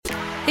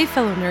Hey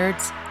fellow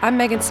nerds, I'm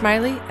Megan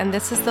Smiley and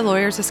this is the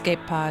Lawyer's Escape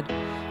Pod.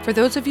 For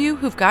those of you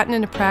who've gotten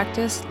into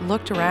practice,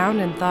 looked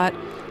around and thought,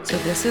 so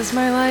this is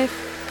my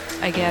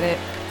life? I get it.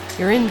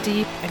 You're in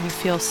deep and you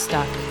feel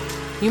stuck.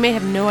 You may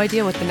have no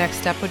idea what the next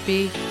step would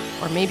be,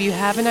 or maybe you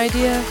have an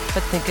idea,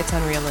 but think it's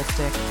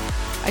unrealistic.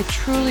 I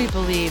truly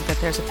believe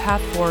that there's a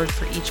path forward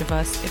for each of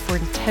us if we're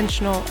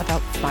intentional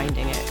about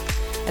finding it.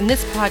 And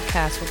this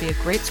podcast will be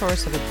a great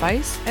source of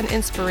advice and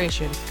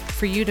inspiration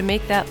for you to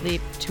make that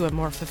leap to a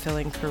more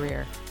fulfilling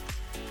career.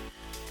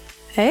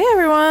 Hey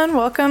everyone,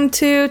 welcome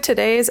to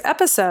today's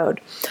episode.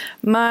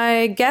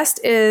 My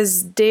guest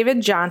is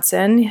David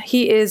Johnson.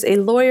 He is a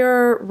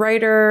lawyer,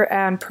 writer,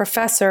 and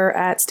professor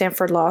at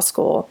Stanford Law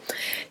School.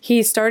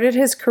 He started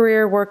his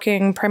career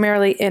working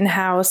primarily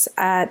in-house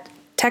at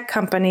tech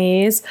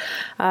companies,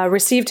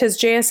 received his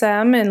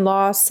JSM in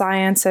law,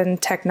 science, and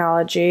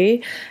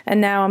technology, and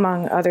now,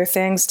 among other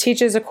things,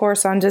 teaches a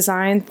course on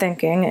design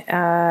thinking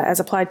as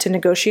applied to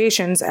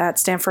negotiations at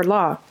Stanford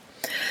Law.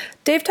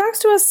 Dave talks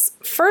to us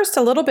first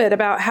a little bit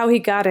about how he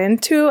got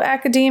into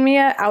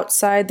academia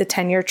outside the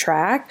tenure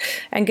track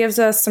and gives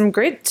us some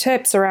great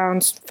tips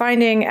around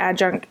finding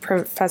adjunct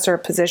professor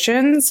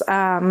positions,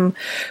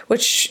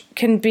 which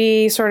can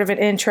be sort of an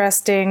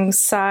interesting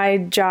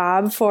side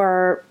job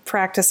for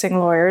practicing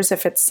lawyers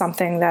if it's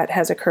something that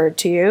has occurred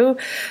to you.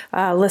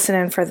 Listen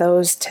in for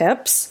those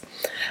tips.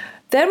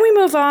 Then we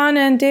move on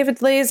and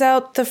David lays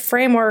out the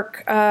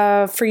framework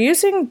for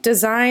using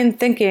design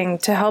thinking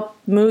to help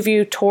move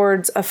you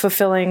towards a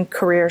fulfilling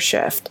career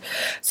shift.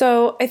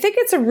 So I think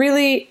it's a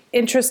really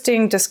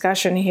interesting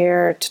discussion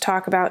here to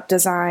talk about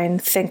design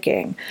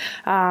thinking.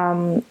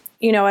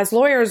 As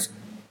lawyers,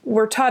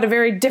 we're taught a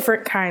very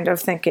different kind of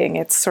thinking.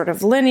 It's sort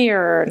of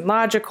linear and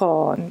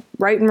logical and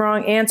right and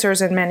wrong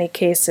answers in many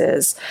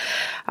cases.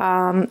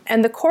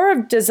 And the core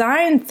of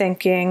design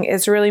thinking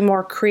is really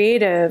more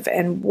creative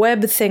and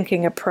web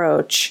thinking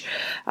approach,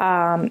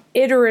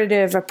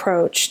 iterative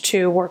approach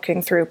to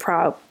working through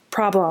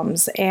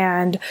problems.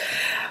 And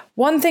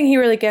one thing he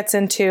really gets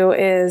into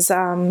is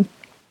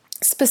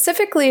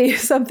specifically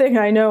something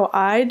I know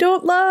I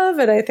don't love,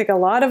 and I think a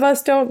lot of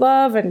us don't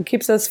love, and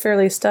keeps us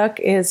fairly stuck,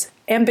 is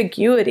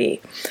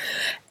ambiguity.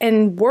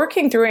 And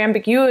working through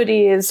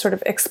ambiguity is sort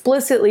of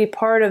explicitly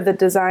part of the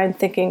design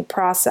thinking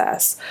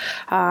process.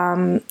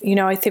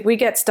 I think we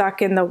get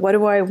stuck in the what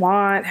do I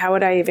want? How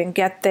would I even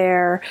get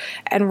there?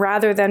 And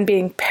rather than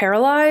being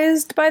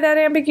paralyzed by that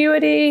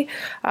ambiguity,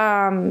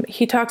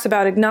 he talks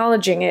about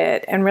acknowledging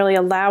it and really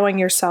allowing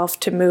yourself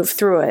to move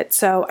through it.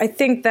 So I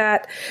think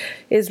that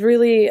is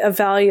really a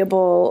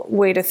valuable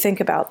way to think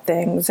about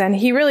things. And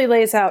he really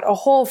lays out a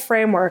whole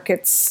framework.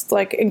 It's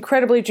like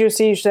incredibly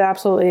juicy. You should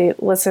absolutely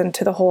listen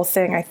to the whole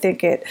thing. I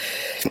think it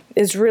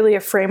is really a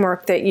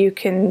framework that you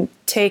can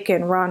take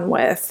and run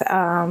with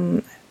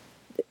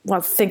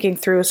while thinking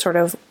through sort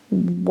of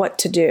what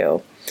to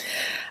do.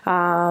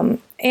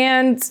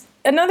 And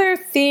another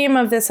theme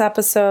of this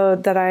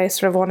episode that I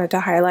sort of wanted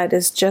to highlight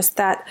is just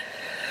that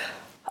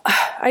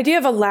idea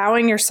of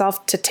allowing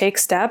yourself to take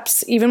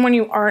steps, even when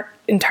you aren't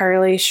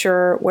entirely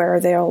sure where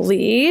they'll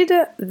lead,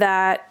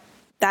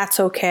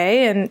 that's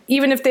okay. And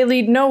even if they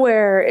lead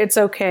nowhere, it's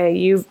okay.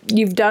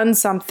 You've done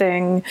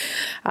something,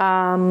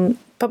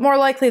 but more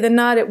likely than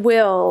not, it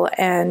will.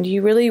 And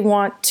you really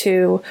want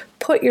to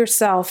put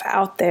yourself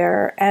out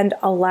there and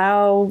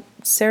allow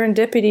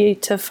serendipity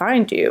to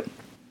find you.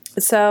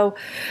 So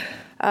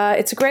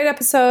it's a great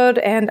episode,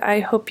 and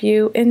I hope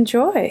you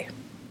enjoy.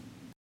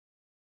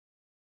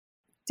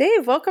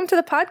 Dave, welcome to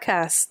the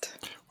podcast.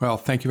 Well,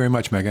 thank you very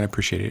much, Megan. I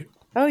appreciate it.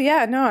 Oh,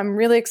 yeah. No, I'm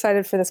really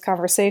excited for this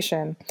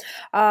conversation.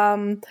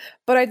 But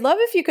I'd love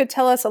if you could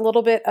tell us a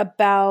little bit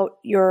about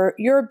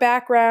your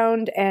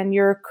background and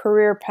your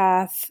career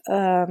path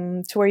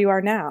to where you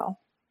are now.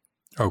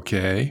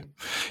 Okay.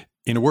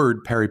 In a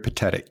word,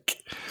 peripatetic.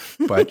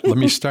 But let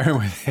me start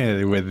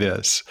with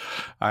this.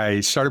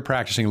 I started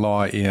practicing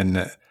law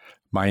in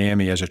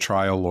Miami as a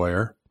trial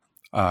lawyer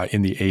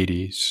in the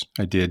 80s.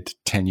 I did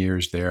 10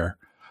 years there.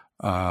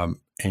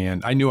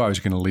 And I knew I was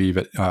going to leave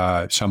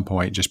at some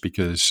point just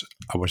because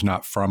I was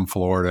not from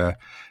Florida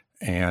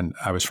and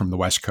I was from the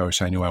West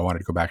Coast. I knew I wanted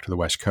to go back to the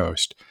West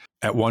Coast.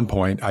 At one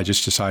point, I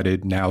just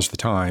decided now's the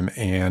time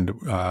and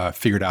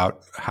figured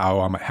out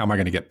how am I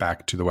going to get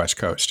back to the West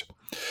Coast.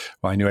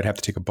 Well, I knew I'd have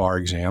to take a bar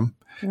exam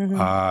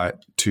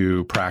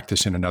to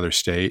practice in another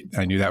state.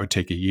 I knew that would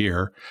take a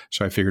year.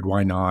 So I figured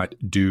why not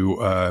do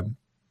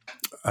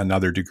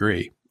another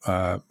degree?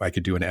 I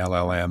could do an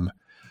LLM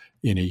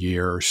in a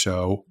year or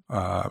so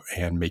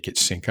and make it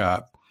sync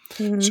up.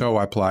 Mm-hmm. So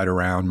I applied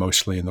around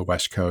mostly in the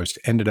West Coast,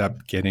 ended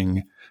up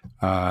getting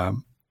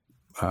an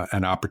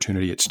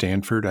opportunity at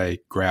Stanford. I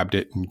grabbed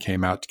it and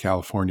came out to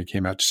California,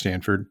 came out to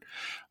Stanford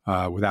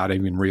without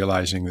even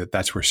realizing that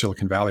that's where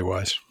Silicon Valley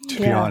was, to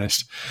be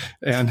honest.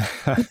 And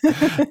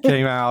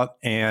came out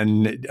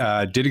and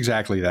did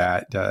exactly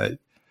that.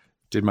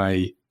 Did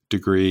my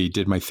degree,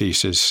 did my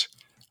thesis,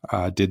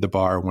 did the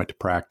bar, went to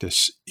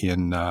practice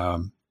in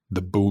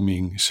the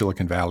booming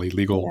Silicon Valley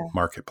legal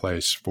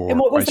marketplace for and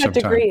what was quite that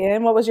some degree time.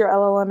 in? What was your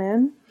LLM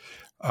in?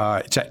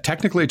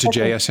 Technically, it's a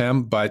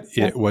JSM, but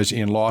it was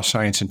in law,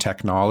 science, and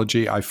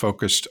technology. I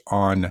focused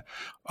on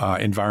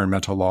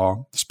environmental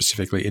law,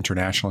 specifically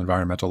international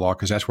environmental law,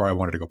 because that's where I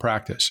wanted to go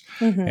practice.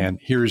 Mm-hmm. And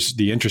here's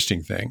the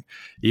interesting thing.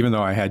 Even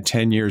though I had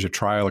 10 years of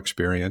trial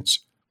experience,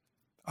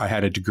 I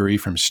had a degree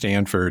from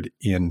Stanford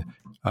in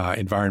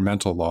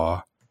environmental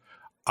law.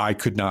 I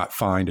could not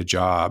find a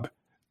job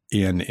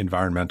in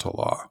environmental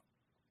law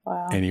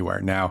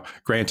anywhere. Now,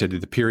 granted,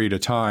 the period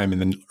of time in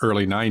the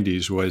early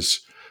 90s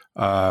was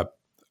a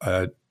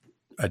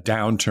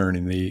downturn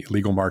in the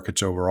legal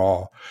markets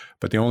overall.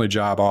 But the only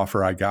job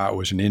offer I got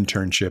was an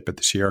internship at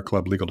the Sierra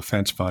Club Legal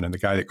Defense Fund. And the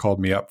guy that called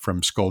me up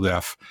from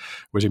SchoolDef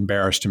was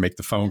embarrassed to make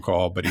the phone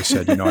call, but he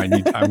said, I'm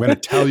going to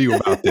tell you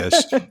about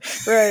this.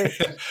 Right.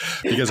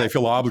 Because I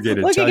feel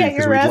obligated to tell you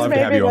because we'd love to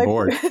have you on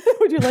board.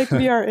 Would you like to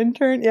be our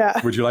intern?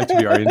 Yeah. Would you like to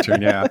be our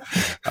intern? Yeah.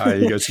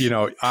 He goes,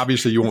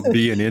 obviously you won't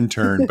be an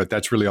intern, but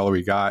that's really all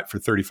we got for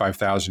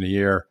 $35,000 a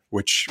year,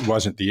 which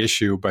wasn't the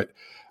issue, but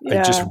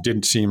it just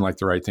didn't seem like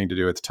the right thing to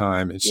do at the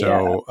time. And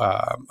so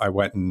I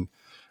went and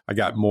I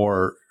got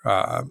more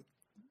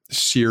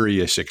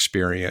serious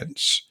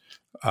experience,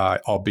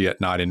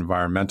 albeit not in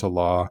environmental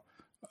law,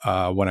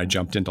 when I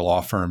jumped into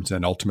law firms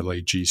and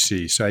ultimately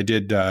GC. So I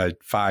did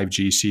 5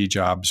 GC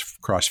jobs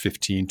across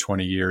 15,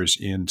 20 years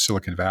in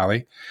Silicon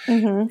Valley.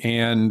 Mm-hmm.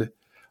 And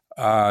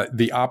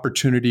the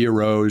opportunity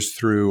arose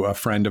through a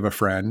friend of a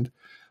friend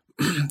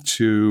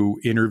to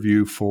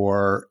interview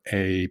for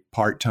a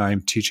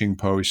part-time teaching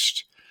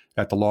post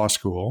at the law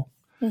school.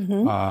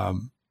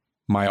 Mm-hmm.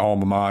 My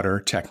alma mater,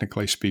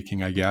 technically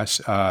speaking, I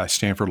guess,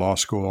 Stanford Law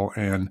School,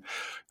 and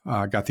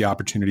got the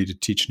opportunity to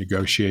teach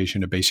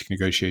negotiation, a basic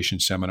negotiation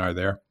seminar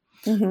there,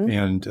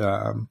 and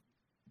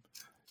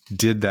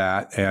did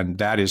that. And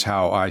that is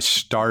how I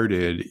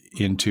started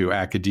into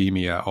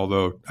academia,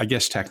 although I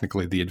guess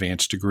technically the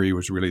advanced degree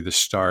was really the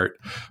start.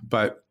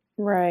 But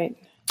right.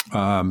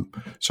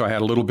 So I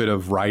had a little bit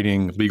of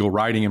legal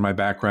writing in my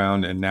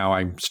background, and now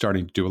I'm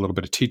starting to do a little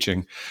bit of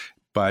teaching.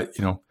 But,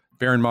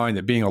 bear in mind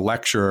that being a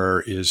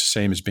lecturer is the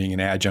same as being an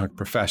adjunct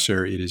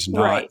professor. It is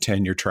not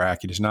tenure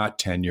track. It is not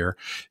tenure.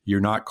 You're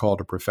not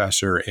called a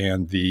professor,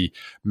 and the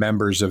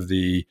members of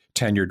the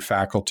tenured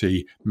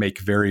faculty make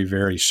very,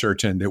 very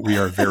certain that we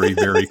are very,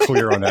 very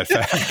clear on that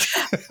fact.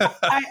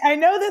 I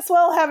know this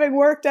well, having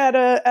worked at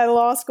a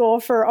law school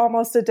for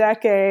almost a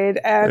decade,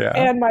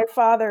 and my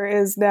father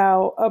is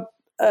now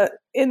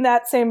in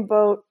that same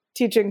boat,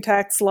 teaching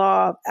tax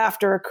law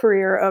after a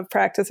career of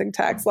practicing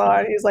tax law.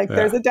 And he's like,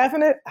 there's a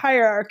definite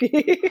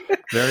hierarchy.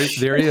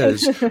 There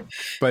is.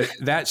 But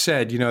that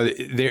said,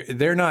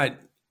 they're not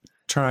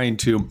trying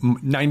to,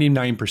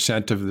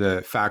 99% of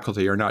the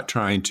faculty are not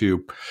trying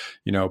to,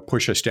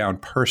 push us down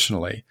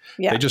personally.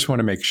 Yeah. They just want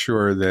to make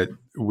sure that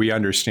we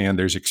understand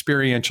there's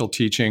experiential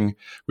teaching,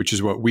 which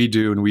is what we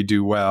do and we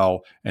do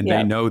well. And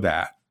they know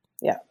that.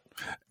 Yeah.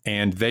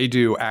 And they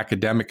do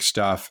academic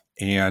stuff,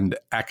 and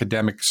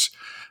academics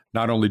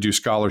not only do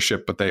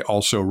scholarship, but they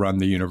also run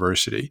the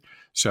university,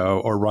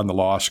 or run the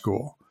law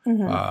school.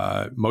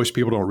 Mm-hmm. Most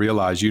people don't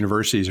realize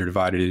universities are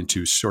divided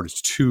into sort of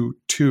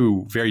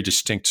two very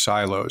distinct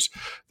silos.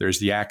 There's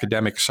the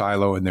academic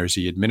silo and there's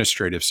the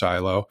administrative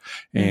silo.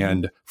 Mm-hmm.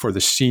 And for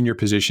the senior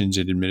positions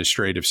in the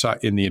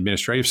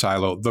administrative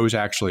silo, those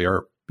actually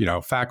are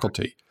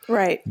faculty.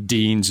 Right.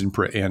 Deans and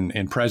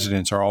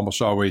presidents are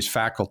almost always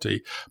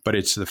faculty, but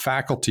it's the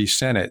faculty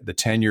senate, the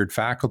tenured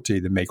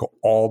faculty, that make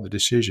all the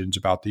decisions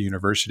about the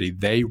university.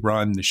 They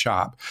run the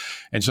shop,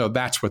 and so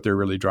that's what they're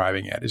really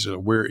driving at. This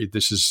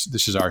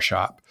is our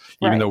shop,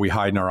 even though we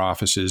hide in our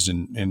offices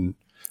and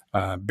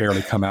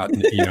barely come out, in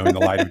the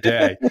light of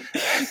day.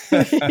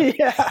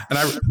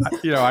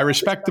 And I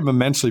respect them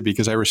immensely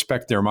because I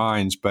respect their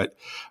minds, but.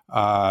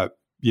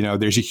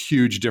 There's a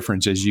huge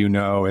difference, as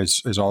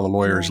as all the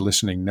lawyers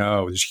listening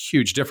know, there's a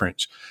huge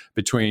difference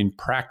between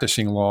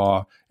practicing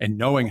law and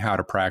knowing how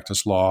to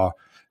practice law,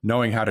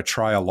 knowing how to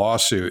try a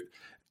lawsuit,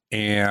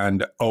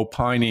 and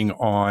opining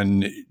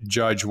on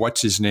Judge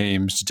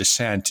What's-His-Name's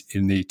dissent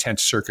in the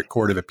 10th Circuit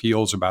Court of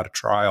Appeals about a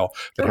trial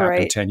that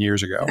happened 10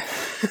 years ago.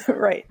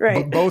 Right.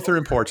 Both are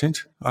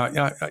important.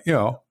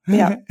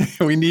 Yeah.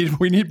 we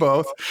need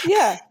both.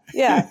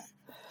 Yeah.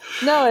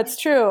 No, it's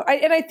true.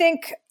 I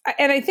think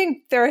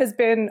there has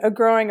been a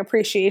growing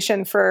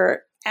appreciation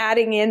for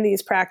adding in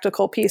these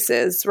practical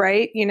pieces,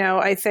 right?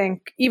 I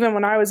think even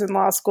when I was in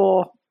law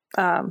school,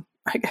 I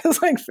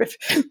guess like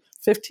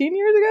 15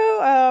 years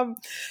ago,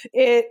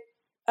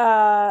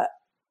 I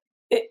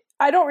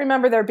don't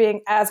remember there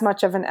being as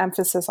much of an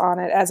emphasis on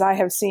it as I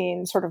have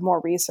seen sort of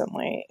more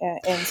recently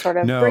in sort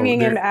of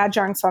bringing in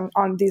adjuncts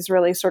on these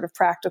really sort of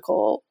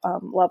practical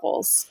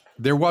levels.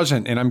 There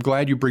wasn't, and I'm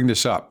glad you bring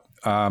this up.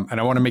 And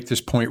I want to make this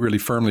point really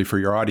firmly for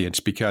your audience,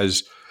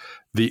 because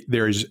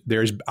there's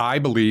I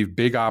believe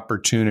big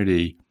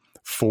opportunity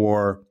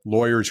for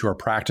lawyers who are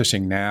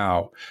practicing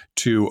now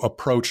to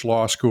approach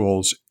law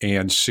schools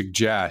and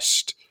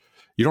suggest.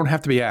 You don't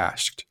have to be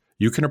asked.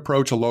 You can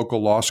approach a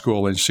local law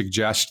school and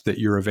suggest that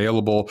you're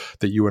available,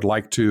 that you would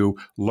like to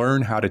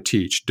learn how to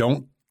teach.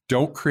 Don't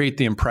Don't create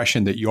the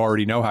impression that you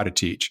already know how to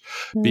teach.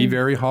 Be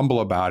very humble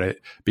about it,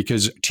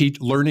 because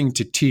learning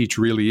to teach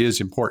really is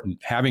important.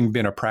 Having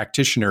been a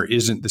practitioner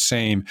isn't the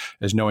same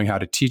as knowing how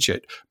to teach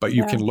it, but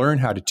you can learn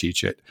how to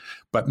teach it.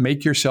 But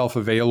make yourself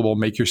available,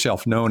 make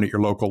yourself known at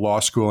your local law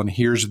school. And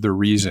here's the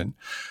reason.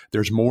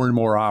 There's more and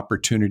more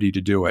opportunity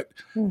to do it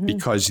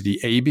because the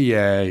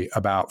ABA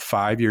about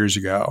 5 years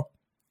ago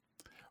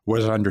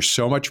was under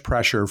so much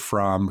pressure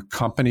from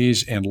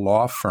companies and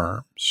law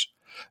firms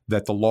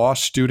that the law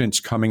students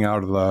coming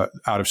out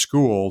of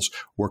schools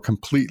were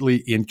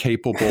completely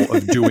incapable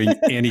of doing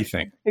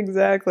anything.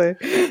 Exactly.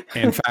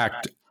 In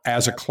fact,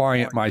 as a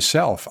client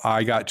myself,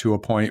 I got to a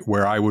point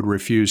where I would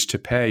refuse to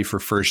pay for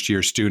first year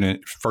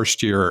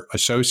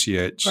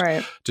associates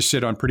to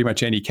sit on pretty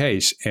much any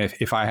case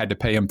if I had to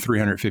pay them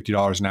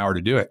 $350 an hour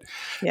to do it.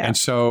 Yeah. And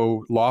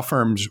so law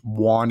firms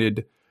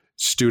wanted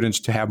students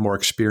to have more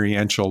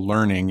experiential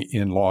learning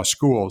in law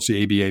schools.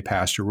 The ABA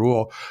passed a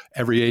rule.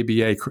 Every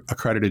ABA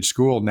accredited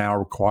school now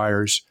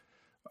requires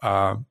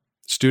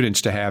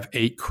students to have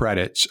 8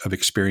 credits of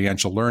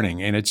experiential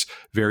learning, and it's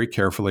very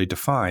carefully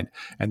defined.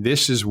 And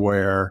this is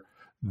where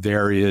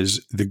there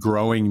is the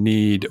growing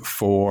need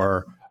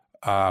for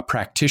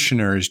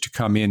practitioners to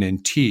come in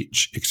and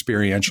teach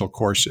experiential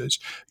courses.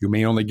 You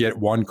may only get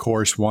one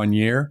course 1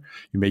 year.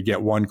 You may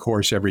get one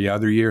course every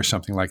other year,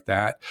 something like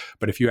that.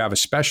 But if you have a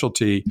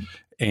specialty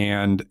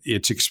and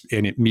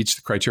it meets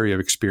the criteria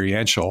of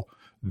experiential,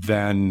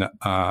 then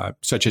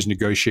such as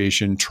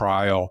negotiation,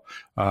 trial,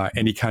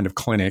 any kind of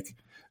clinic,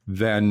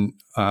 then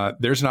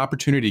there's an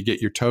opportunity to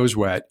get your toes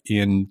wet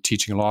in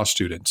teaching law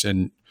students,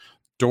 and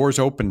doors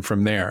open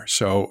from there.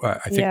 So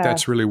I think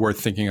that's really worth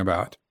thinking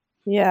about.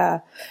 Yeah.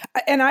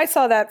 And I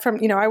saw that from,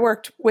 I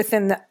worked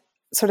within the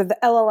sort of the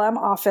LLM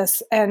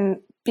office,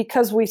 and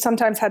because we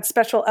sometimes had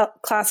special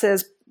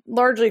classes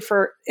largely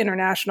for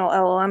international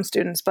LLM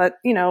students, but,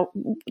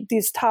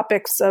 these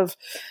topics of,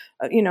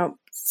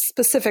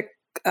 specific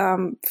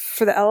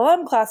for the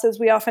LLM classes,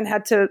 we often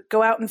had to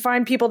go out and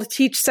find people to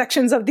teach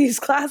sections of these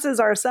classes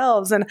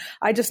ourselves. And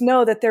I just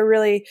know that there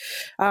really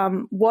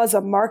was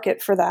a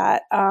market for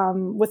that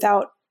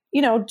without,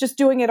 just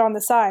doing it on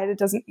the side.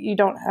 You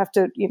don't have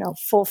to,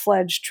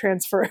 full-fledged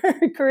transfer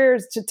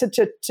careers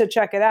to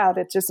check it out.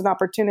 It's just an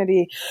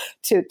opportunity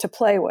to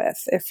play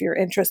with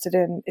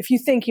if you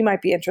think you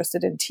might be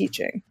interested in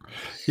teaching.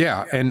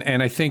 Yeah.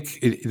 And I think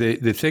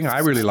the thing I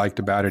really liked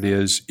about it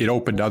is it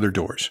opened other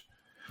doors.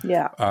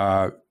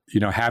 Yeah.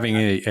 Having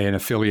an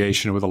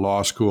affiliation with a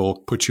law school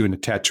puts you in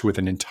touch with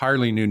an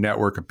entirely new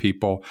network of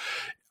people.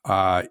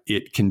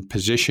 It can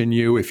position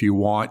you if you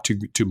want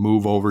to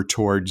move over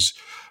towards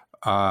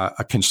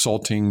a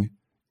consulting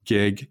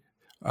gig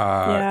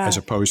as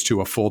opposed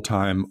to a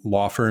full-time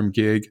law firm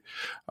gig.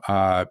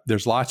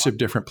 There's lots of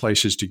different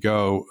places to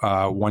go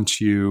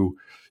once you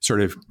sort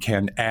of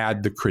can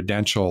add the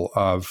credential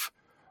of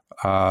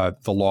the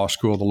law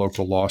school, the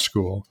local law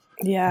school.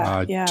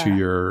 To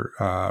your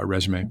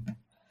resume.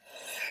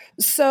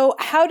 So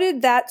how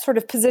did that sort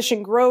of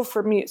position grow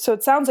for you? So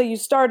it sounds like you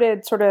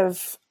started sort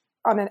of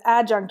on an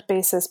adjunct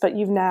basis, but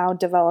you've now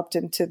developed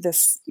into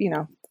this,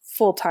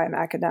 full-time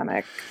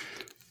academic.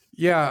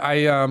 Yeah,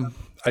 I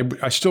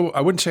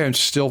wouldn't say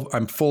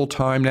I'm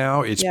full-time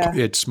now.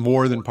 It's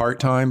more than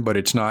part-time, but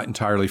it's not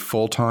entirely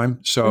full-time.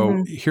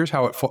 So here's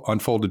how it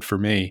unfolded for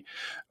me.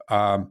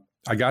 I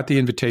got the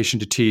invitation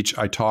to teach.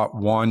 I taught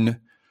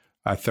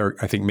I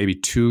think maybe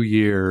 2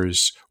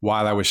 years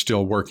while I was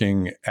still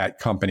working at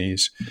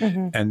companies.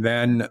 And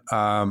then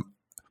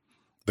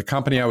the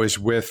company I was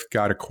with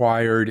got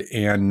acquired,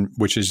 and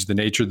which is the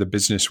nature of the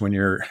business when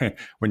you're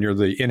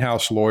the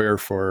in-house lawyer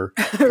for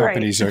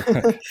companies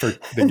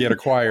that get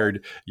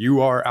acquired,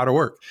 you are out of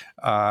work.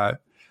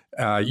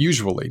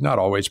 Usually, not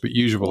always, but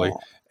usually. Yeah.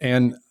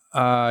 And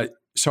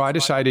so I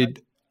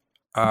decided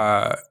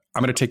I'm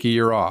going to take a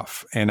year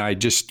off, and I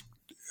just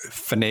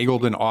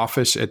finagled an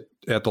office at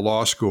the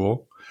law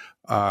school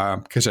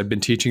because I'd been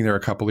teaching there a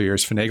couple of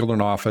years, finagled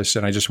an office,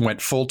 and I just went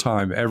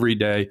full-time every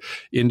day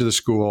into the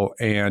school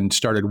and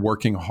started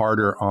working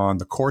harder on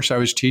the course I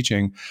was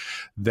teaching.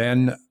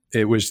 Then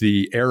it was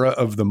the era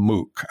of the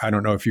MOOC. I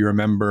don't know if you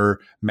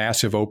remember,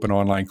 massive open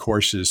online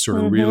courses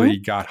sort of really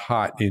got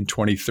hot in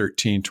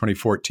 2013,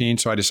 2014.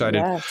 So I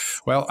decided,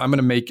 well, I'm going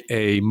to make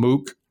a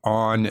MOOC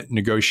on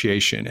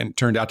negotiation, and it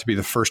turned out to be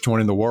the first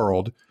one in the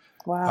world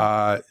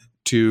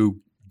to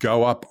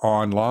go up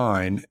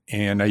online,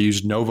 and I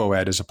used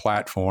NovoEd as a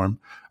platform.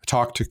 I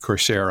talked to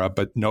Coursera,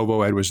 but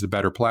NovoEd was the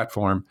better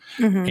platform.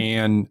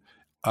 And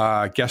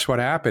guess what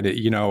happened?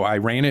 I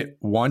ran it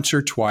once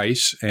or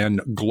twice and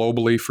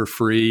globally for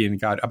free, and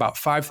got about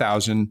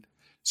 5,000,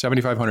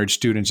 7,500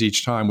 students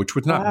each time, which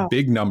was not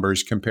big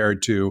numbers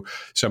compared to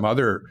some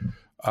other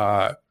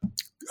MOOCs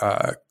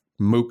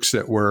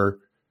that were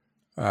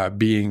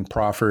being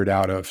proffered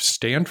out of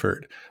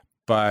Stanford.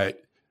 But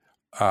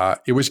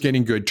it was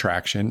getting good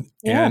traction.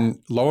 Yeah. And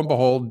lo and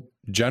behold,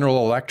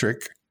 General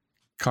Electric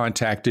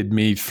contacted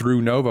me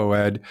through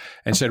NovoEd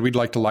and said, we'd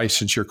like to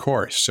license your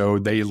course. So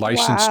they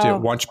licensed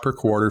it once per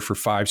quarter for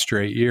 5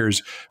 straight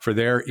years for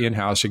their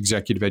in-house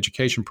executive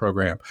education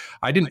program.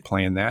 I didn't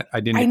plan that. I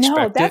didn't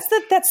expect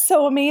it. That's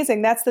so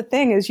amazing. That's the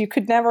thing, is you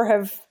could never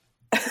have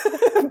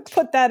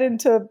put that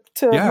into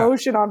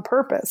motion on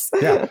purpose.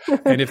 Yeah.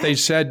 And if they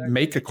said,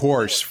 make a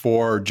course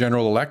for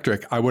General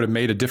Electric, I would have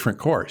made a different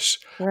course.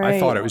 Right. I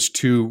thought it was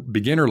too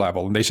beginner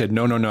level. And they said,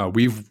 no,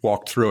 we've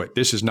walked through it.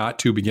 This is not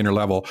too beginner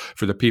level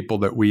for the people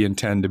that we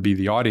intend to be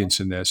the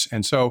audience in this.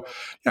 And so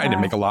I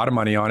didn't make a lot of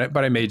money on it,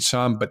 but I made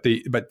some. But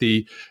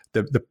the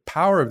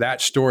power of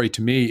that story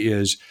to me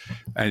is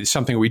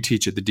something we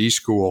teach at the D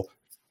School.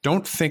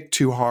 Don't think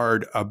too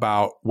hard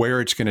about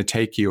where it's going to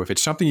take you. If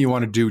it's something you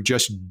want to do,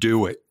 just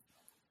do it.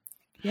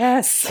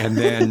 Yes. And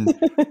then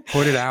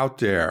put it out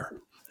there.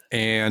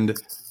 And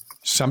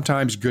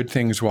sometimes good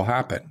things will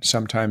happen.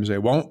 Sometimes they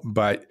won't.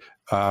 But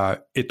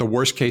at the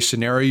worst case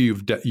scenario,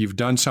 you've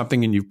done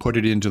something and you've put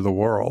it into the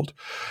world.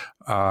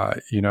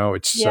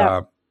 It's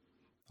I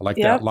like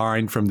that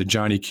line from the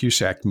Johnny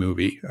Cusack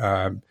movie.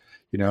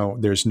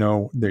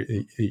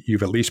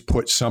 You've at least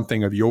put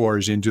something of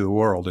yours into the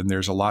world, and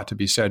there's a lot to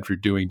be said for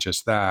doing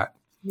just that.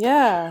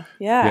 Yeah,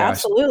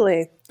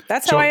 absolutely.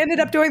 That's how I ended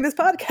up doing this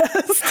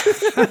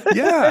podcast.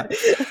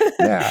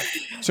 yeah.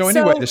 So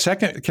anyway, the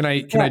second,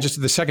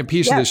 the second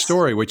piece of this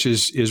story, which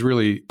is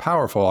really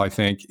powerful, I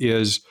think,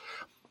 is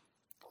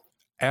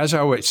as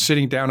I was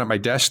sitting down at my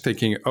desk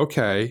thinking,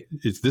 okay,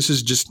 this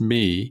is just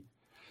me,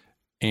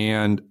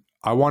 and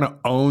I want to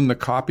own the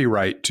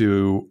copyright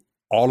to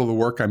all of the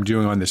work I'm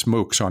doing on this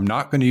MOOC. So I'm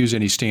not going to use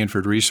any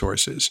Stanford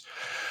resources.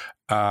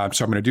 So I'm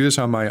going to do this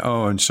on my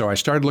own. So I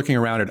started looking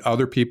around at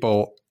other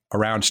people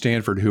around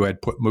Stanford who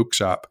had put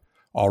MOOCs up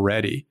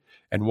already.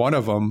 And one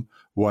of them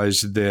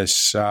was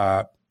this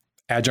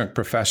adjunct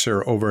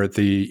professor over at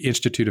the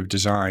Institute of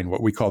Design,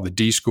 what we call the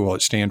D School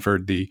at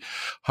Stanford, the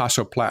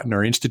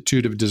Hasso-Plattner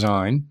Institute of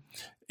Design.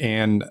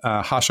 And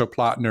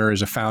Hasso-Plattner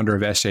is a founder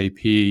of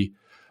SAP,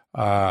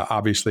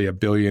 obviously a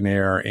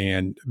billionaire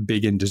and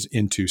big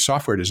into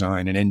software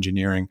design and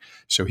engineering.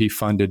 So he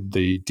funded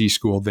the D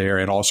School there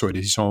and also at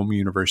his home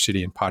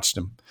university in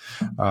Potsdam,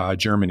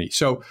 Germany.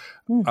 So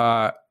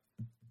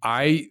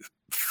I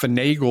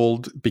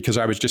finagled, because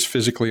I was just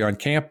physically on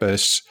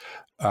campus,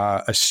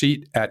 a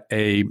seat at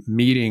a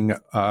meeting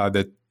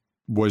that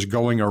was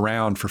going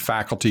around for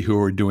faculty who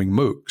were doing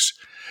MOOCs,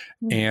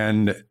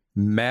 and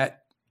met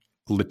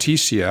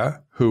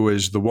Leticia, who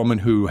is the woman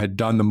who had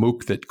done the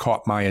MOOC that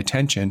caught my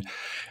attention,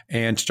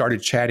 and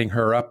started chatting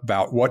her up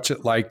about what's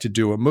it like to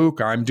do a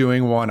MOOC. I'm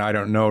doing one. I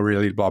don't know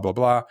really, blah, blah,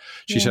 blah.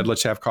 She said,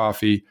 let's have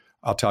coffee.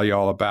 I'll tell you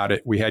all about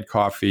it. We had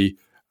coffee.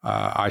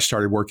 I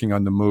started working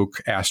on the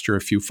MOOC, asked her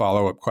a few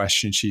follow-up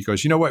questions. She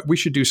goes, you know what? We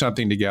should do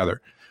something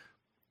together.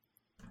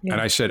 Yeah.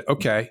 And I said,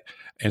 okay.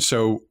 And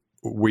so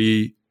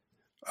we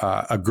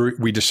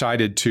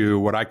decided to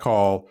what I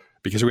call,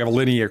 because we have a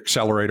linear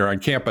accelerator on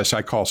campus,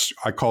 I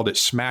called it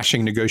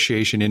smashing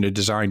negotiation into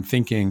design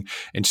thinking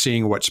and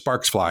seeing what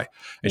sparks fly.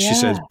 And she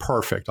says,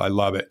 perfect. I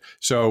love it.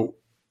 So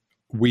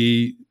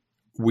we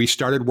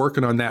started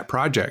working on that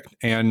project,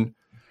 and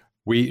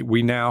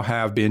we now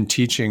have been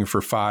teaching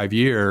for 5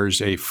 years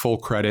a full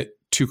credit,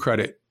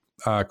 2-credit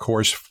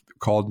course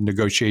called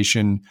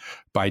Negotiation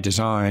by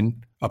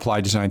Design,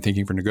 Applied Design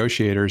Thinking for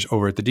Negotiators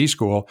over at the D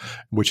School,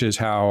 which is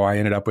how I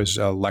ended up as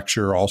a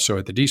lecturer also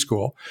at the D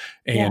School,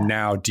 and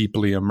now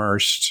deeply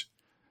immersed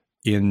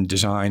in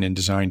design and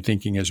design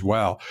thinking as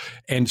well.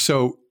 And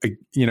so,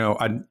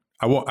 I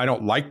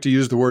don't like to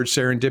use the word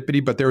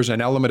serendipity, but there's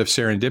an element of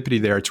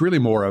serendipity there. It's really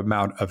more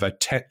amount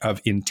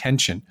of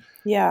intention.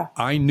 Yeah.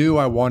 I knew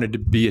I wanted to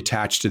be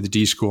attached to the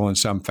D School in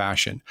some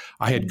fashion.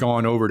 I had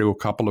gone over to a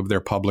couple of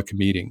their public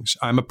meetings.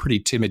 I'm a pretty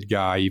timid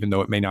guy, even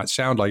though it may not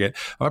sound like it.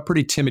 I'm a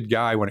pretty timid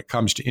guy when it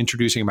comes to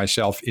introducing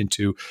myself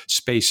into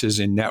spaces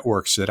and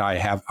networks that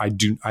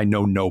I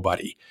know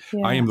nobody.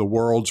 Yeah. I am the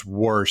world's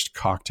worst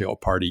cocktail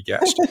party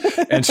guest.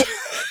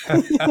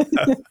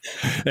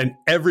 And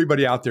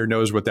everybody out there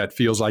knows what that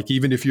feels like,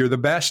 even if you're the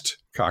best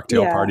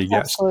cocktail party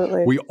guest.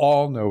 Absolutely. We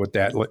all know what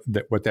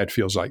that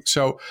feels like.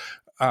 So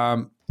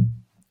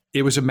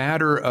it was a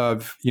matter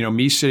of,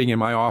 me sitting in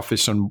my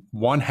office on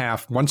one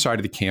side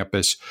of the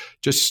campus,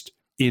 just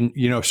in,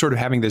 sort of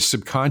having this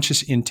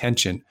subconscious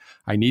intention.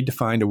 I need to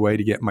find a way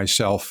to get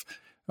myself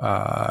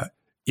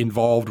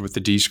involved with the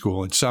D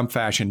School in some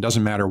fashion,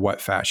 doesn't matter what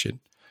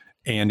fashion.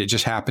 And it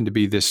just happened to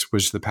be this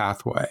was the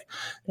pathway.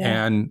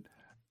 Yeah. And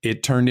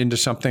it turned into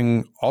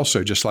something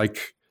also, just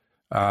like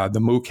the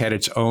MOOC had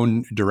its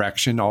own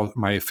direction.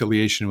 My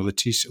affiliation with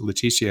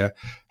Leticia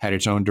had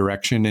its own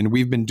direction. And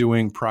we've been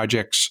doing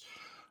projects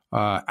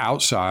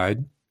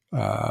outside,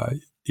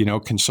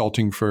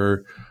 consulting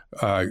for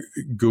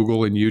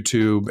Google and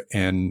YouTube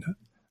and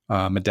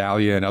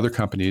Medallia and other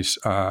companies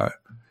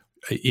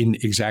in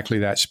exactly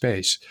that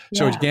space.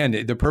 So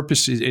again, the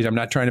purpose is I'm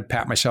not trying to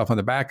pat myself on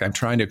the back. I'm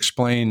trying to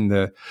explain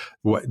the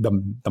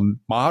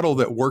model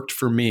that worked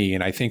for me,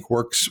 and I think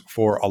works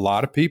for a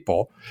lot of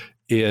people,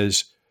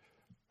 is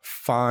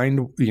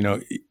find,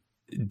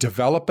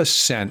 develop a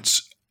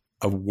sense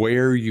of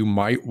where you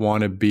might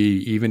want to be,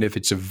 even if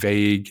it's a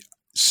vague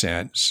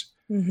sense,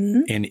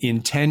 and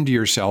intend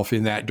yourself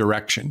in that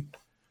direction.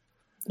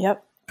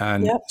 Yep.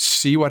 And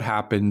see what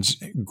happens,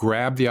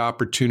 grab the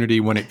opportunity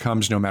when it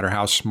comes, no matter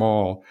how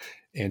small,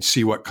 and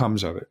see what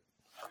comes of it.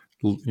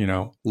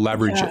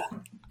 Leverage it.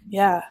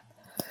 Yeah.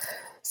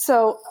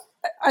 So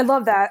I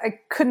love that. I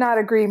could not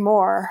agree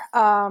more.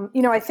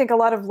 I think a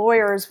lot of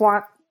lawyers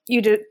want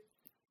you to,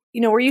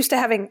 we're used to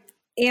having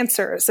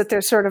answers, that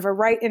there's sort of a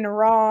right and a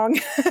wrong,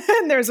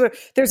 and there's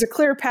a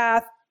clear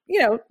path,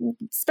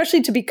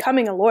 especially to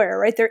becoming a lawyer,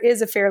 right? There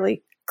is a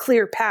fairly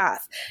clear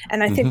path.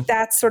 And I think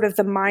that's sort of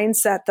the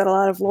mindset that a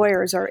lot of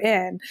lawyers are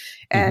in.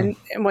 And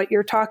what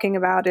you're talking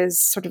about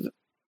is sort of,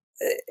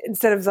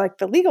 instead of like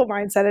the legal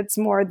mindset, it's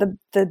more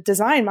the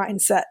design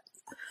mindset.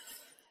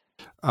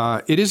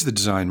 It is the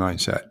design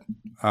mindset,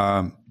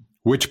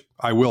 which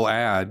I will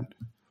add,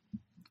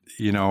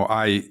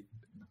 I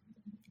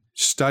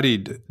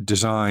studied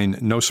design,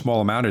 no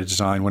small amount of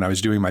design, when I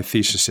was doing my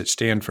thesis at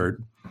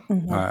Stanford.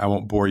 I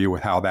won't bore you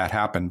with how that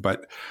happened,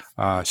 but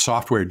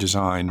software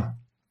design,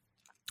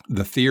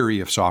 the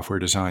theory of software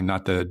design,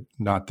 not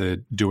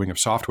the doing of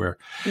software.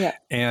 Yeah.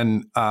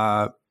 And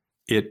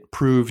it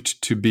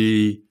proved to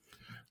be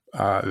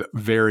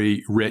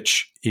very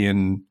rich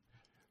in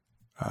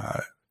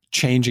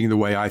changing the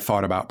way I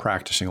thought about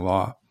practicing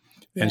law.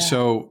 Yeah. And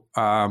so,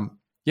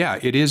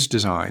 it is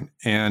design.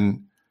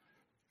 And,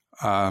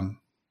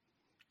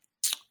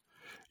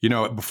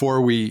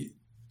 before we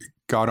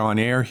got on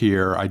air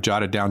here, I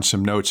jotted down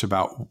some notes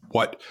about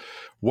what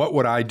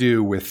would I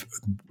do with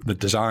the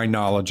design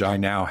knowledge I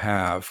now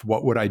have?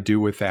 What would I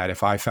do with that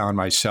if I found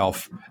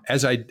myself,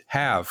 as I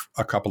have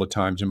a couple of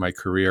times in my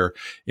career,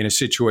 in a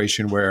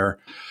situation where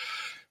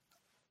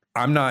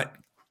I'm not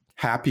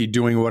happy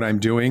doing what I'm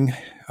doing?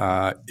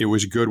 It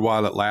was good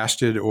while it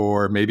lasted,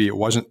 or maybe it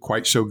wasn't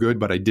quite so good,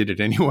 but I did it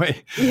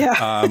anyway.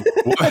 Yeah.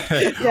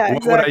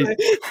 Exactly.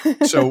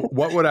 So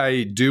what would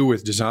I do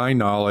with design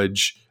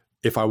knowledge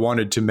if I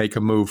wanted to make a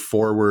move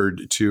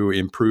forward to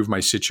improve my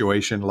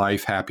situation,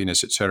 life,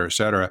 happiness, et cetera, et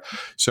cetera?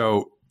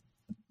 So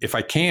if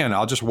I can,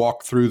 I'll just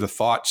walk through the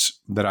thoughts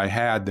that I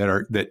had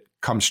that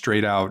come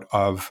straight out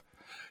of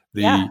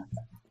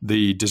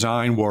the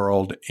design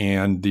world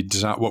and the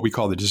design, what we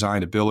call the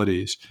design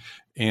abilities.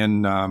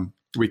 And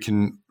we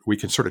can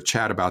sort of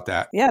chat about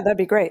that. Yeah, that'd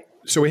be great.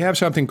 So we have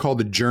something called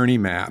the Journey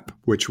Map,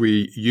 which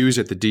we use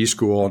at the D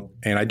School.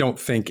 And I don't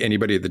think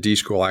anybody at the D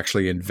School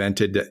actually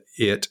invented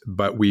it,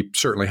 but we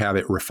certainly have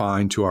it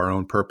refined to our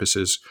own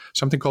purposes.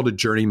 Something called a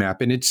Journey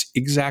Map. And it's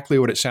exactly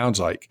what it sounds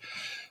like.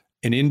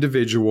 An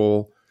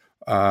individual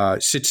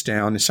sits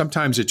down, and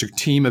sometimes it's a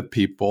team of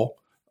people,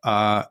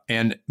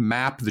 and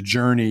map the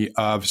journey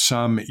of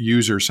some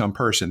user, some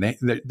person.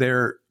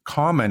 They're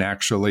common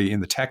actually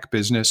in the tech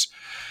business,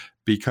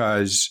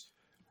 because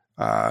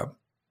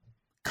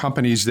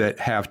companies that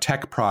have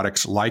tech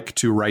products like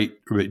to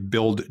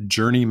build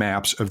journey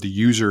maps of the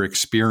user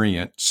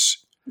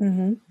experience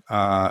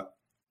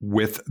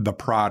with the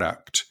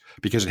product,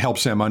 because it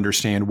helps them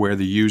understand where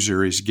the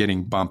user is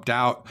getting bumped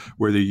out,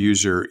 where the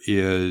user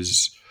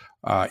is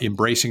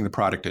embracing the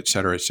product, et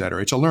cetera, et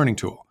cetera. It's a learning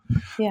tool.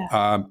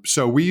 Yeah.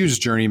 So we use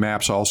journey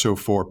maps also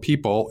for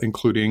people,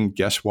 including,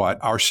 guess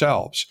what,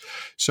 ourselves.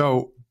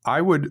 So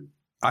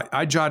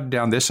I jotted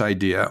down this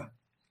idea.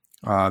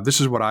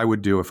 This is what I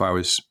would do if I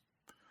was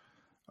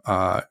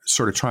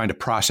sort of trying to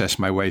process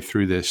my way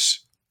through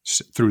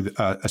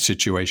a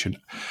situation.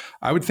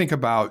 I would think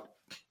about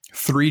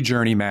 3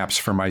 journey maps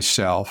for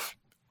myself,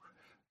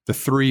 the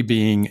 3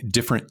 being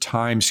different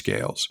time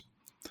scales.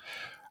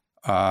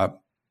 I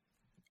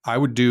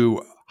would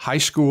do high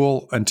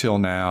school until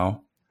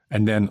now,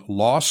 and then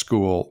law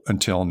school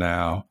until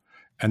now,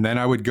 and then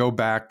I would go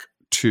back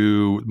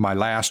to my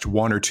last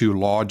 1 or 2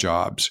 law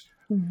jobs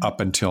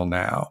up until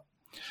now.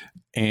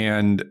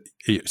 And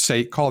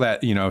call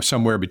that,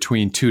 somewhere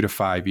between 2 to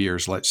 5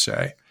 years, let's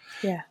say.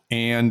 Yeah.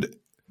 And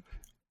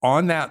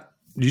on that,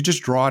 you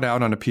just draw it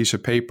out on a piece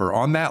of paper.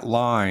 On that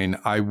line,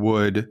 I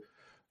would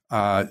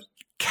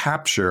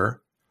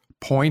capture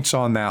points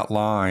on that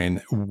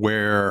line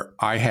where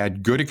I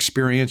had good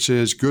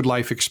experiences, good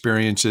life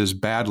experiences,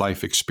 bad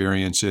life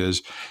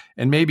experiences,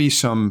 and maybe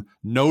some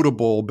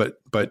notable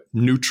but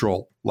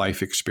neutral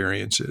life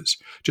experiences.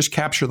 Just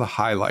capture the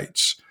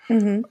highlights.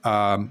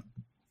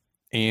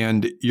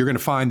 And you're going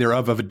to find they're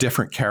of a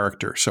different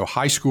character. So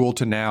high school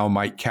to now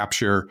might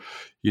capture,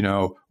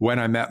 when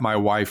I met my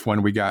wife,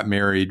 when we got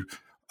married,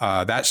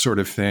 that sort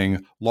of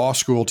thing. Law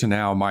school to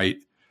now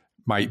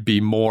might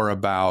be more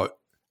about,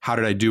 how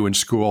did I do in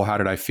school? How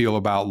did I feel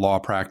about law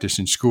practice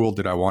in school?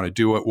 Did I want to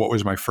do it? What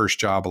was my first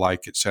job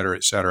like, et cetera,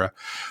 et cetera.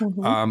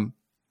 And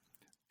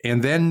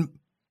then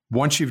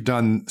once you've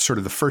done sort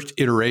of the first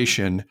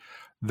iteration,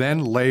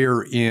 then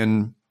layer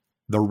in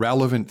the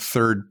relevant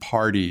third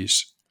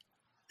parties.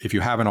 If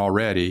you haven't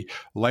already,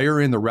 layer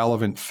in the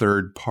relevant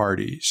third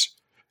parties.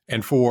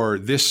 And for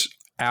this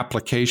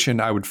application,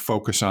 I would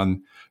focus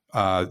on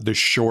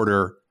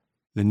the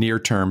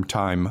near-term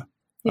time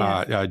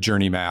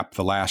journey map,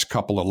 the last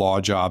couple of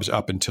law jobs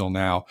up until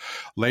now.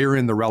 Layer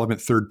in the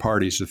relevant third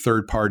parties, the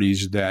third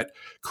parties that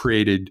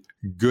created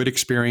good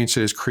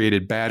experiences,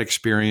 created bad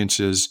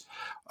experiences,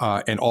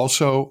 and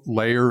also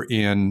layer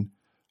in,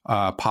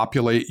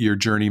 populate your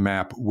journey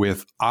map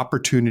with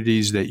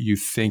opportunities that you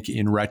think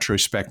in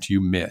retrospect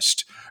you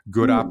missed,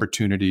 good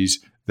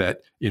opportunities that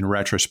in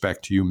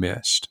retrospect you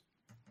missed.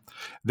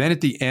 Then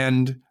at the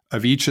end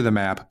of each of the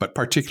map, but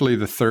particularly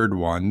the third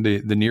one,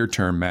 the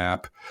near-term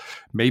map,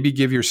 maybe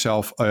give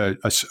yourself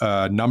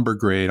a number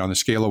grade on the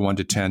scale of 1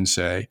 to 10,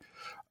 say,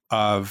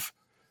 of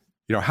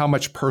how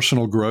much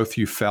personal growth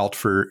you felt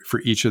for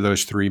each of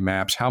those three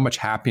maps. How much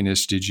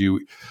happiness did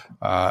you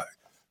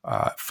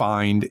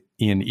find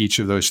in each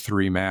of those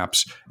three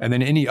maps? And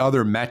then any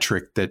other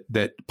metric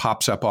that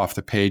pops up off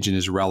the page and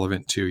is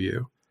relevant to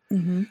you.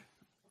 Mm-hmm.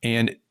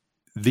 And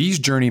these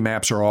journey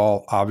maps are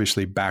all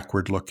obviously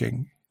backward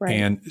looking. Right.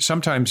 And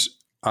sometimes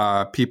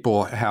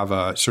people have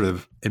a sort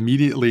of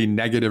immediately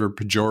negative or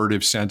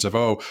pejorative sense of,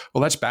 oh,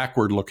 well, that's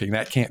backward looking.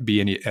 That can't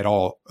be at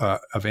all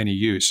of any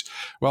use.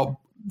 Well,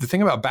 the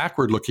thing about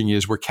backward looking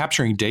is we're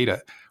capturing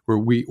data where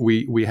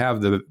we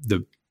have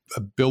the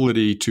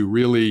ability to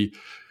really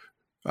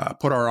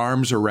put our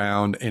arms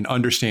around and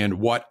understand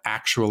what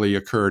actually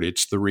occurred.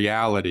 It's the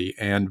reality.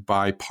 And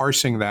by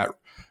parsing that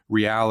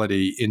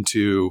reality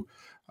into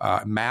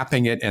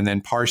mapping it and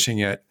then parsing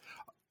it,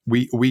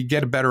 we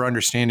get a better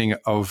understanding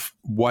of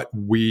what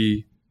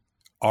we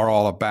are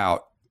all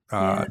about,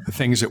 the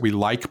things that we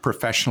like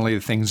professionally,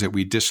 the things that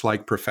we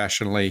dislike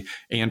professionally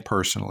and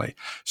personally.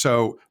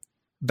 So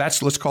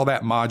let's call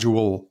that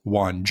module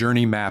 1,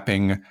 journey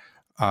mapping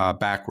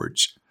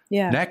backwards.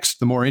 Yeah. Next,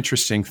 the more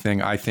interesting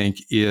thing, I think,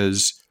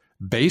 is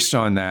based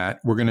on that,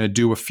 we're going to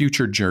do a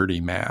future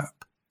journey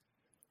map.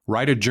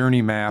 Write a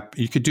journey map.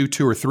 You could do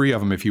 2 or 3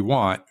 of them if you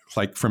want,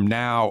 like from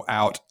now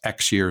out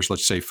X years,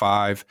 let's say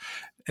 5,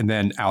 and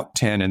then out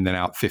 10, and then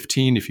out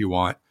 15 if you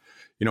want.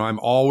 I'm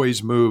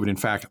always moved, in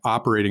fact,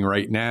 operating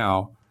right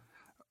now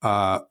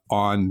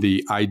on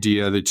the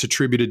idea that's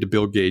attributed to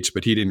Bill Gates,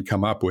 but he didn't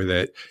come up with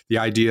it. The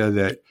idea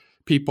that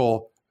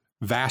people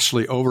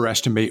vastly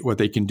overestimate what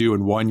they can do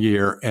in 1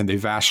 year, and they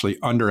vastly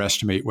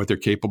underestimate what they're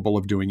capable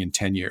of doing in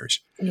 10 years.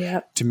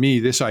 Yep. To me,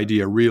 this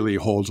idea really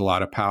holds a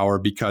lot of power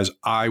because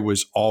I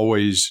was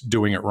always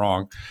doing it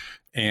wrong.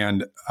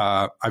 And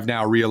I've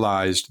now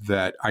realized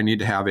that I need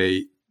to have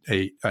a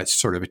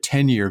sort of a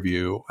 10-year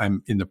view.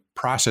 I'm in the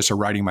process of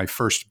writing my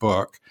first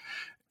book,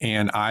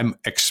 and I'm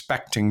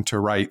expecting to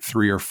write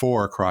 3 or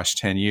 4 across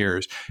 10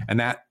 years. And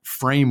that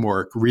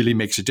framework really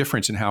makes a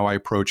difference in how I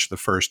approach the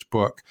first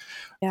book.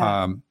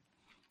 Yeah.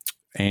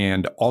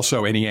 And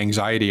also any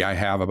anxiety I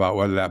have about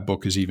whether that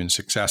book is even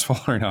successful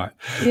or not.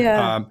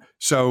 Yeah.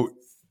 So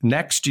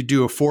next, you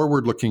do a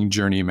forward-looking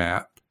journey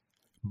map,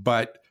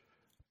 but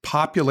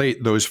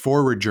populate those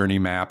forward journey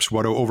maps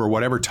over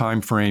whatever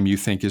time frame you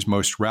think is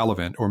most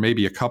relevant, or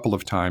maybe a couple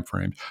of time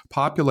frames.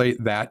 Populate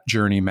that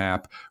journey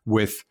map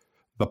with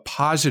the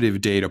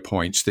positive data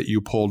points that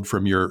you pulled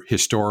from your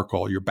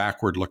historical, your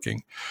backward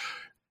looking.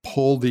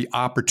 Pull the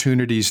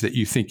opportunities that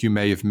you think you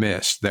may have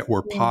missed that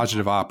were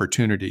positive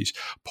opportunities.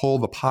 Pull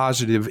the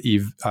positive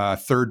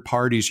third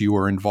parties you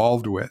were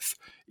involved with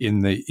in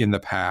the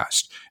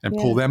past, and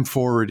pull them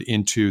forward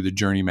into the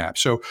journey map.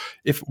 So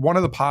if one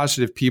of the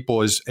positive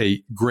people is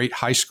a great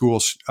high school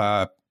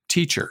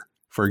teacher,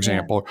 for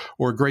example,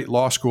 or a great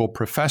law school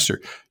professor,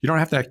 you don't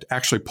have to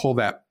actually pull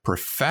that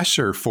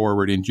professor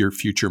forward into your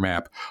future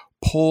map.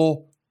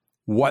 Pull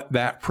what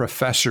that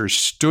professor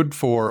stood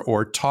for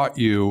or taught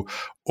you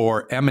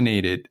or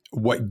emanated,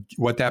 what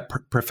that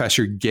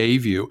professor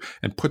gave you,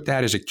 and put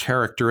that as a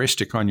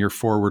characteristic on your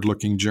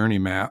forward-looking journey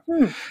map.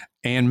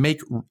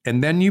 And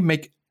then you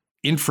make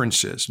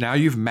inferences. Now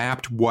you've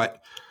mapped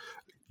what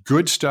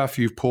good stuff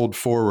you've pulled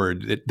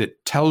forward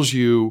that tells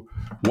you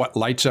what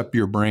lights up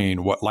your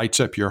brain, what lights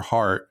up your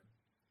heart,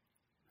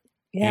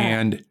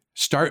 and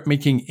start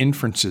making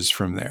inferences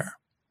from there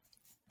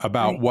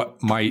about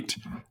what might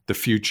the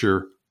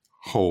future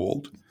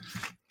hold.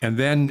 And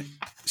then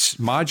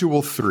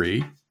module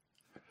 3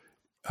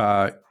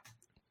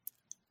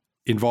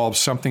 involves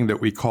something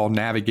that we call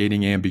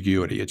navigating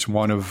ambiguity. It's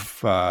one of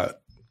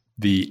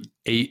the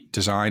 8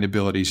 design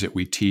abilities that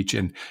we teach,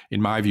 and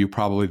in my view,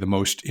 probably the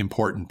most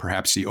important,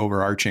 perhaps the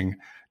overarching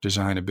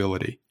design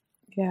ability.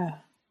 Yeah.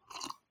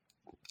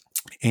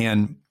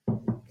 And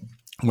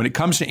when it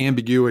comes to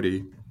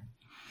ambiguity,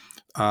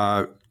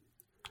 our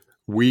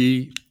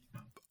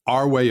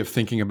way of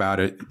thinking about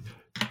it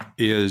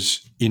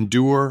is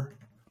endure,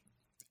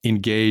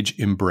 engage,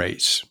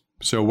 embrace.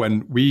 So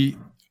when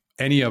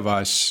any of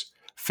us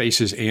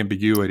faces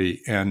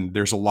ambiguity, and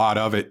there's a lot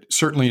of it,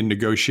 certainly in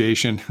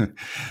negotiation,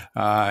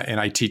 and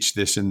I teach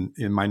this in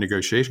my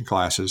negotiation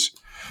classes,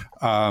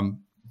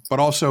 but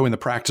also in the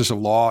practice of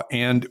law.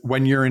 And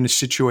when you're in a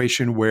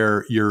situation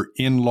where you're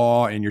in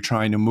law and you're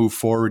trying to move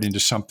forward into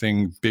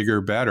something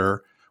bigger,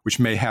 better, which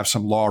may have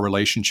some law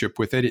relationship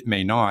with it, it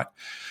may not.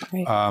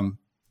 Right.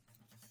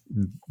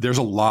 There's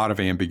a lot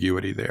of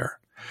ambiguity there.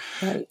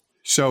 Right.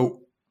 So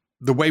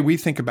the way we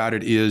think about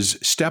it is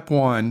step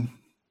one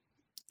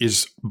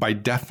is by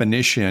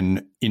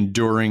definition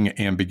enduring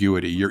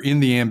ambiguity. You're in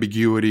the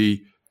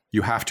ambiguity,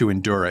 you have to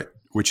endure it,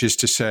 which is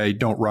to say,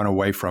 don't run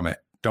away from it.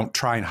 Don't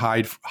try and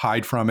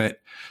hide from it.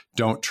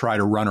 Don't try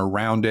to run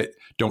around it.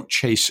 Don't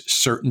chase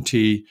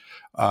certainty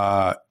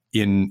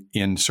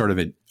in sort of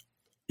an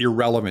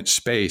irrelevant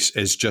space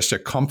as just a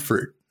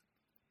comfort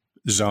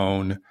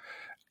zone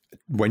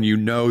when you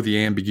know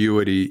the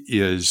ambiguity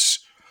is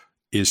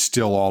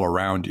still all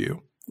around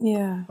you.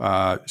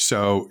 Yeah.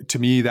 So to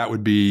me, that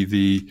would be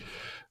the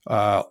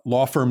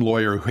law firm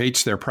lawyer who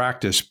hates their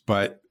practice,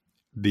 but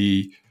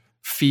the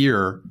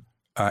fear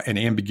and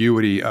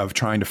ambiguity of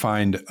trying to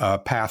find a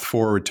path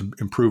forward to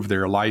improve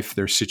their life,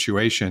 their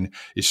situation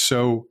is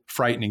so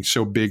frightening,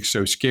 so big,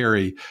 so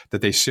scary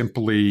that they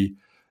simply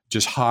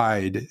just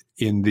hide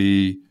in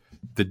the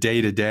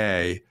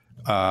day-to-day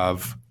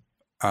of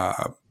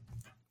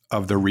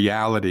the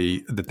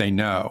reality that they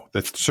know,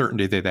 the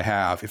certainty that they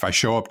have. If I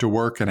show up to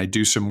work and I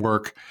do some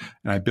work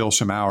and I bill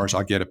some hours,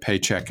 I'll get a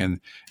paycheck, and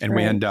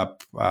we end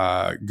up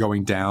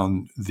going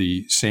down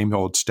the same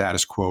old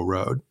status quo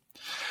road.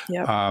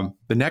 Yep.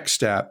 The next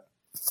step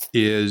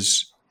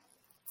is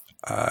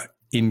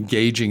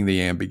engaging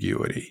the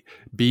ambiguity,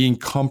 being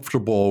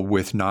comfortable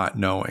with not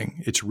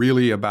knowing. It's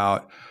really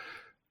about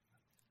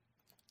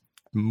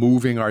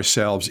moving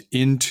ourselves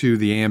into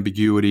the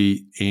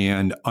ambiguity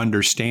and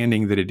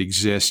understanding that it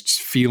exists,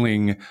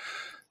 feeling,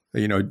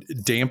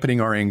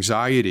 dampening our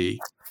anxiety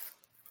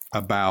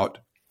about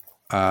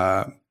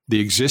the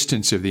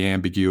existence of the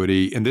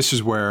ambiguity. And this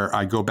is where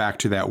I go back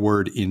to that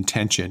word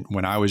intention.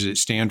 When I was at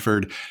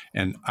Stanford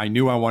and I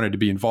knew I wanted to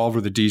be involved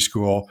with the D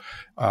School,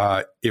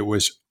 it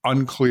was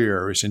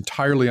unclear. It was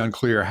entirely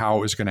unclear how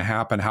it was going to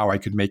happen, how I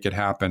could make it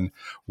happen,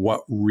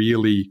 what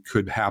really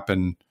could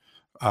happen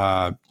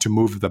to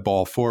move the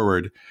ball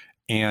forward.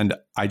 And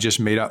I just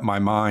made up my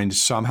mind,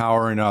 somehow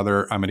or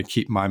another, I'm going to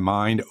keep my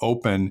mind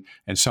open,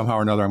 and somehow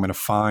or another, I'm going to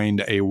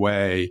find a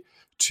way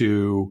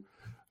to,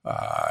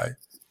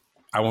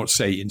 I won't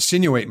say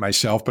insinuate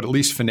myself, but at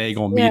least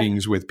finagle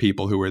meetings with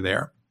people who were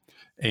there.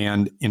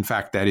 And in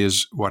fact, that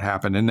is what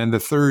happened. And then the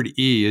third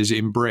E is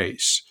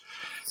embrace.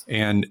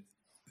 And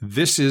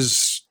this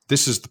is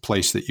the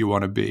place that you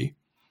want to be.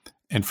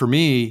 And for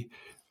me,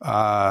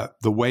 the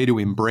way to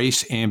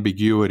embrace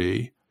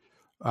ambiguity,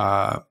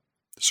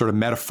 sort of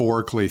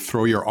metaphorically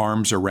throw your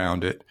arms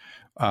around it,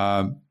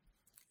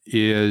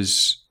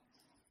 is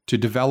to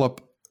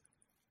develop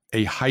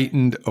a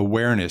heightened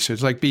awareness.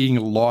 It's like being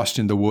lost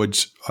in the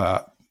woods,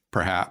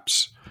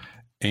 perhaps.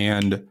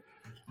 And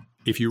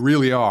if you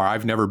really are,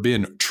 I've never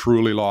been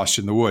truly lost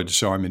in the woods,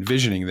 so I'm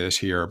envisioning this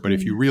here. But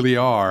if you really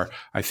are,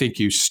 I think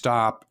you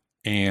stop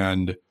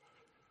and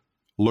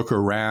look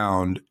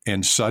around,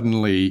 and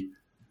suddenly,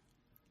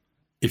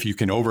 if you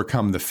can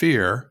overcome the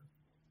fear,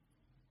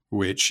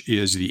 which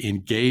is the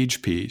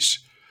engage piece,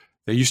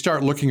 then you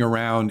start looking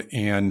around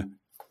and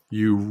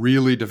you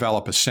really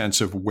develop a sense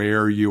of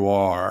where you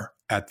are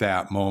at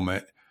that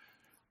moment.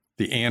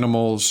 The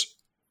animals,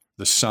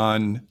 the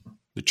sun,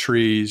 the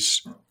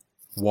trees,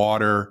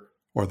 water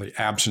or the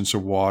absence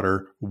of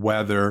water,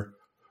 weather,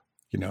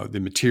 the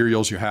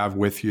materials you have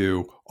with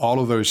you, all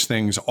of those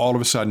things all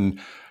of a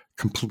sudden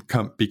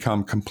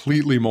become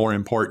completely more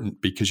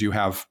important because you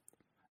have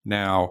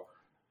now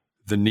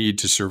the need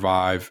to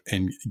survive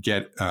and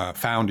get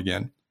found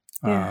again,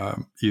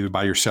 either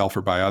by yourself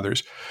or by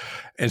others.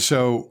 And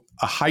so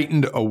a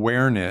heightened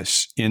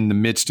awareness in the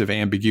midst of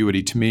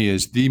ambiguity, to me,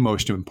 is the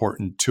most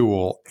important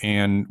tool.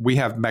 And we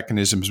have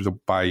mechanisms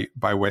by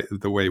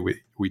the way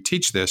we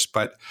teach this,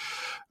 but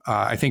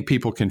I think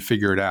people can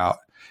figure it out.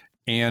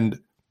 And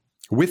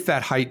with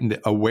that heightened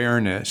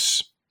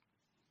awareness,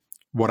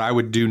 what I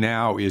would do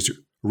now is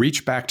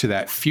reach back to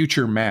that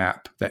future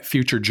map, that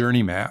future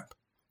journey map,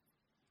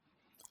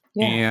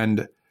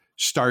 and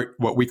start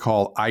what we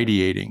call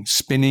ideating,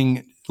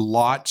 spinning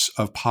lots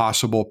of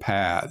possible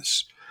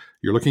paths.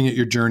 You're looking at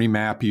your journey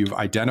map. You've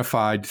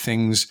identified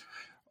things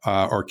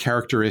or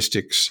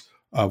characteristics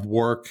of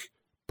work,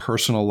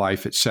 personal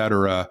life, et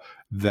cetera,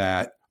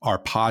 that are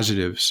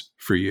positives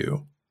for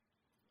you.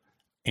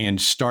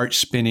 And start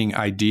spinning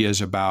ideas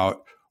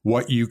about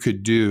what you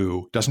could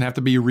do. Doesn't have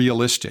to be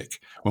realistic.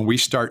 When we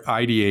start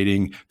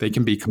ideating, they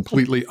can be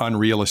completely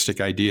unrealistic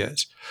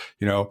ideas.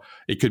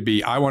 It could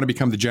be, I want to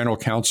become the general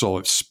counsel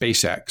of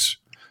SpaceX.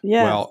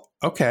 Yeah. Well,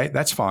 okay,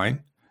 that's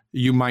fine.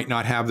 You might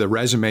not have the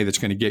resume that's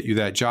going to get you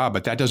that job,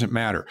 but that doesn't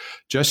matter.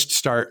 Just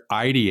start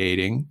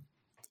ideating.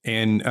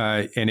 And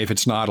if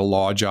it's not a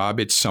law job,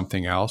 it's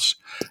something else.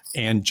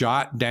 And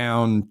jot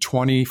down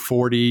 20,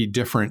 40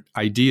 different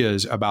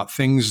ideas about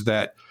things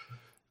that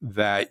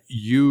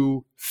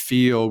you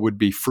feel would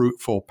be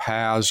fruitful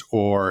paths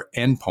or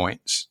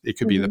endpoints. It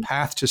could be the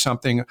path to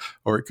something,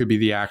 or it could be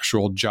the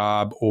actual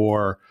job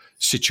or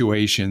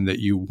situation that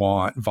you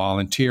want,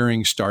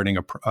 volunteering, starting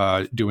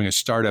doing a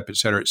startup, et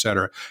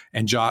cetera,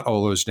 and jot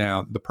all those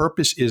down. The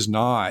purpose is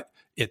not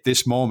at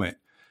this moment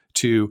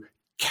to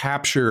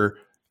capture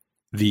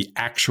the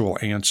actual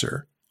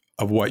answer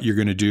of what you're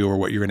going to do or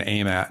what you're going to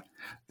aim at.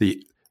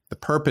 The The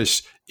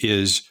purpose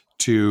is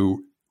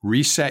to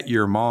reset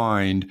your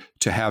mind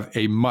to have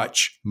a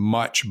much,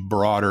 much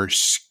broader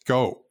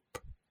scope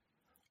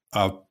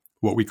of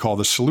what we call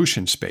the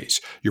solution space.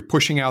 You're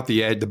pushing out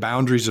the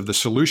boundaries of the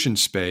solution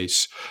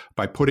space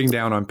by putting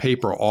down on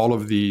paper all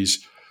of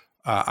these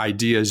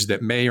ideas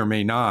that may or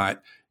may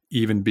not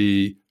even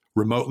be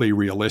remotely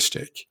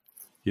realistic.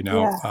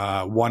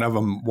 One of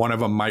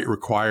them might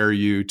require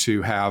you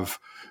to have,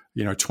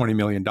 $20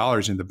 million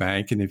in the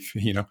bank. And if,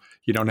 you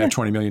don't have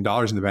 $20 million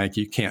in the bank,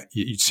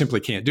 you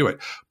simply can't do it.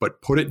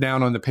 But put it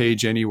down on the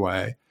page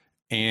anyway.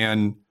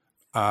 And,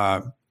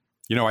 I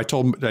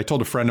told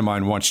a friend of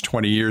mine once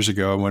 20 years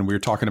ago when we were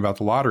talking about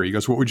the lottery, he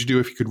goes, "What would you do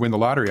if you could win the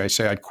lottery?" I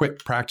say, "I'd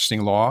quit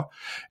practicing law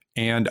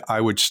and I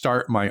would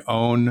start my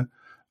own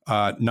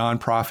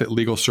nonprofit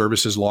legal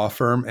services law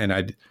firm, and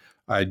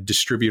I'd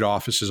distribute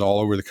offices all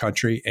over the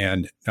country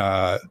and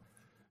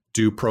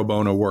do pro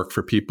bono work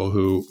for people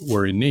who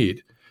were in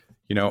need."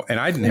 And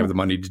I didn't have the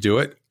money to do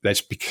it.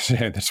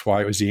 That's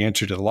why it was the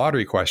answer to the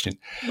lottery question.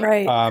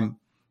 Right.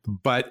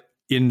 But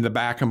in the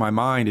back of my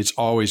mind, it's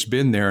always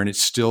been there, and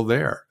it's still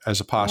there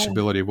as a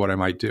possibility of what I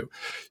might do.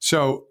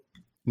 So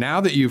now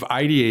that you've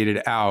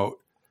ideated out,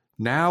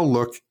 now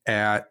look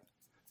at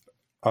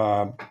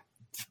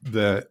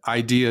the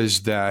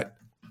ideas that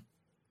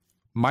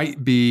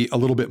might be a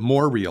little bit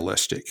more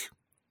realistic.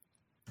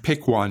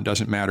 Pick one,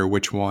 doesn't matter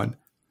which one.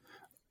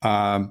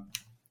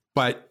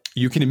 But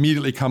you can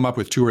immediately come up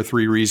with 2 or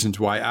 3 reasons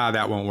why,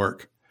 that won't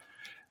work.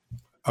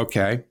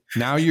 Okay.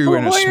 Now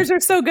you're lawyers are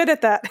so good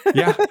at that.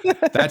 Yeah.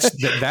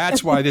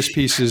 That's why this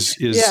piece is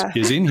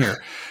in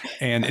here.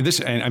 And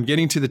I'm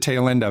getting to the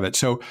tail end of it.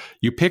 So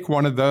you pick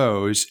one of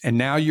those, and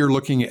now you're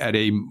looking at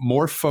a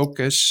more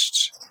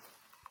focused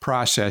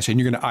process, and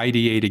you're going to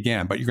ideate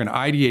again, but you're going to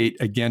ideate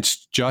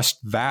against just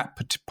that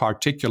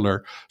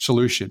particular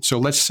solution. So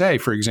let's say,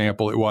 for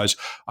example, it was,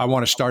 I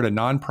want to start a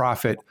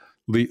nonprofit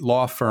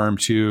law firm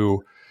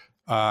to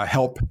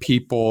help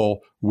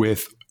people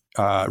with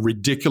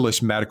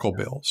ridiculous medical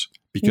bills,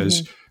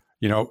 because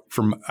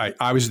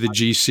I was the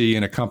GC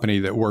in a company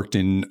that worked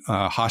in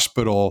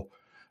hospital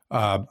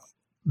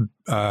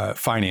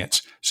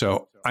finance,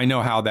 so I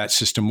know how that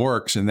system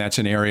works, and that's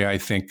an area I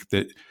think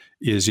that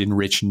is in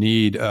rich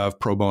need of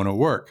pro bono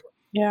work.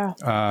 Yeah,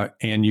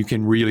 and you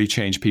can really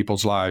change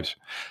people's lives.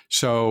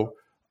 So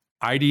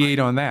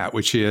ideate on that,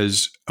 which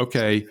is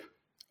okay.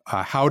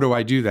 How do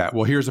I do that?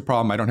 Well, here's the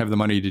problem. I don't have the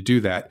money to do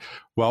that.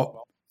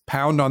 Well,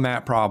 pound on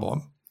that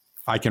problem.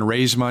 I can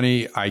raise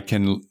money. I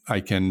can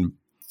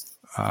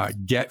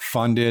get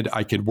funded.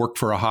 I could work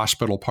for a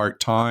hospital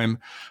part-time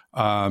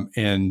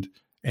and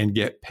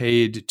get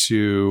paid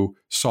to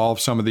solve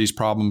some of these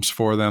problems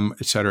for them,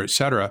 et cetera, et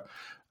cetera.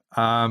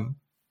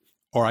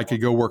 Or I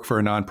could go work for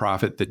a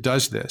nonprofit that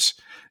does this.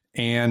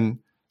 And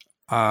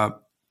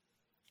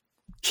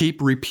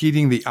keep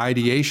repeating the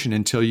ideation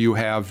until you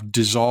have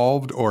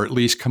dissolved or at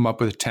least come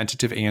up with a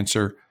tentative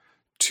answer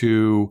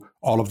to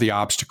all of the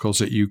obstacles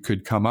that you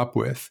could come up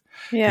with.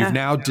 Yeah. You've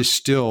now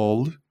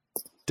distilled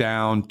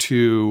down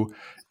to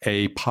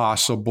a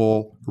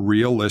possible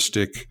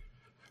realistic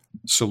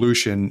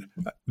solution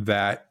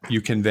that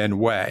you can then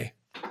weigh.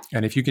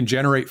 And if you can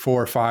generate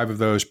 4 or 5 of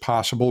those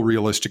possible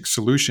realistic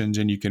solutions,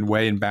 and you can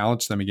weigh and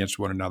balance them against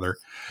one another,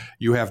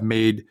 you have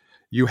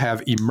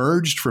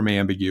emerged from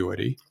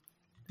ambiguity.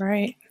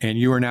 Right. And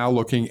you are now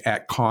looking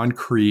at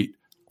concrete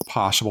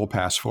possible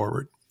paths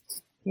forward.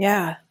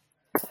 Yeah.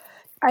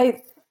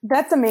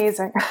 That's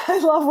amazing. I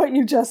love what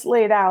you just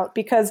laid out,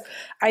 because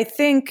I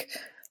think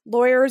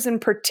lawyers in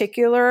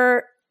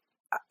particular,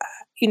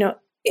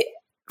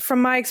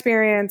 from my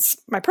experience,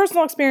 my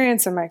personal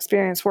experience and my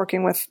experience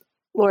working with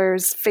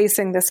lawyers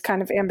facing this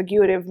kind of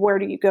ambiguity of where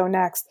do you go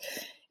next,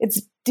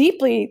 it's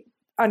deeply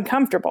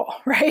uncomfortable,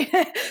 right?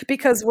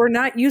 Because we're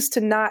not used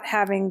to not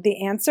having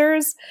the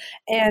answers.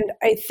 And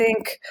I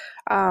think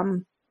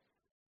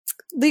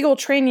legal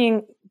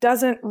training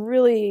doesn't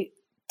really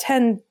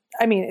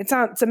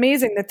it's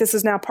amazing that this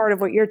is now part of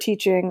what you're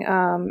teaching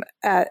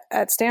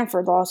at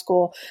Stanford Law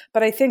School.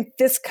 But I think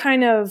this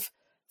kind of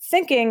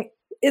thinking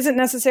isn't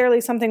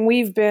necessarily something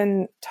we've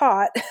been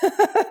taught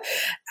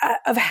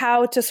of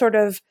how to sort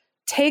of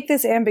take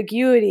this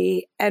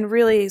ambiguity and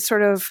really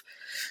sort of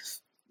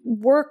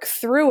work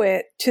through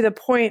it to the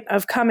point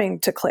of coming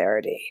to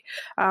clarity.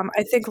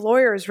 I think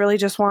lawyers really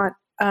just want,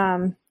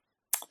 I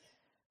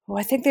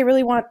think they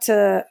really want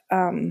to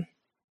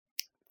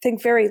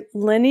think very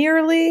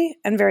linearly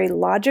and very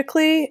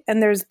logically.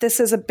 And this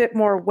is a bit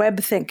more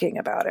web thinking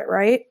about it,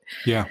 right?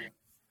 Yeah.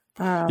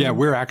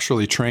 We're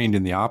actually trained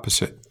in the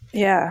opposite.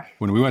 Yeah.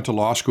 When we went to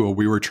law school,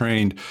 we were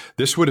trained,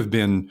 this would have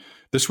been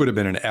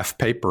an F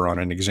paper on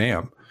an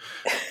exam.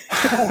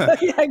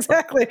 Yeah,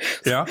 exactly.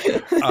 Yeah.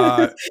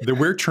 That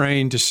we're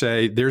trained to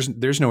say,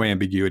 there's no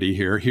ambiguity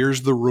here.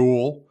 Here's the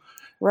rule.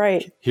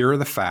 Right. Here are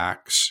the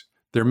facts.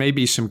 There may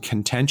be some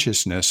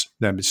contentiousness,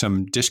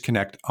 some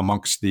disconnect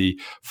amongst the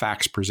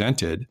facts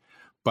presented,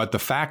 but the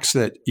facts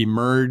that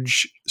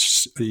emerge,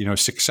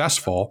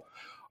 successful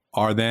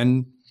are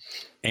then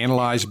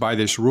analyzed by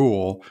this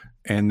rule.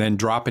 and then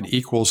drop an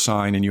equal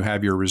sign and you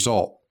have your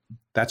result.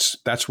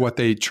 That's what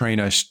they train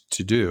us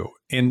to do.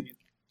 And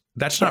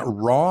that's not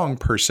wrong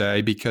per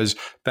se, because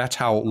that's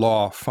how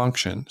law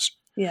functions.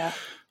 Yeah.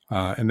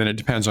 And then it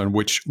depends on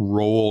which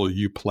role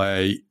you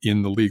play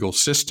in the legal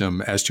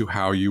system as to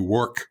how you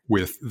work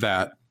with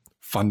that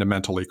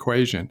fundamental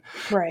equation.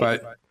 Right.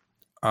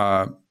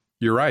 But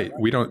you're right.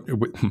 We don't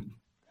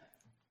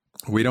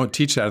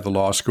teach that at the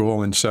law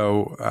school. And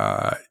so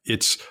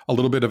it's a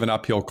little bit of an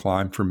uphill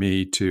climb for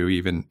me to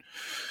even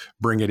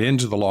bring it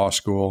into the law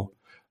school.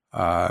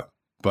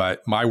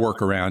 But my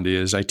workaround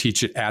is I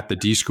teach it at the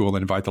D school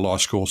and invite the law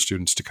school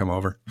students to come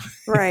over.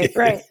 Right.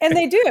 And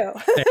they do.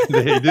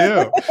 And they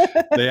do.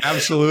 They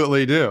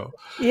absolutely do.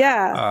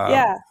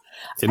 Yeah.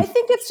 I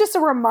think it's just a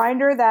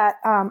reminder that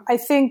I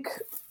think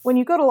when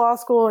you go to law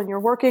school and you're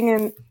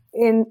working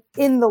in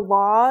the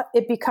law,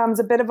 it becomes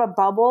a bit of a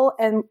bubble.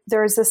 And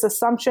there's this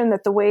assumption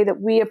that the way that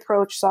we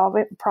approach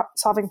solving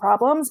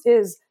problems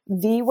is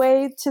the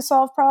way to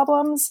solve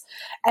problems,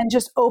 and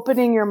just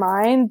opening your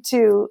mind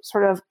to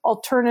sort of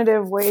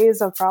alternative ways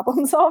of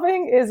problem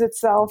solving is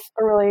itself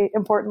a really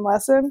important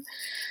lesson.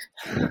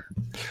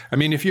 I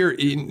mean, if you're,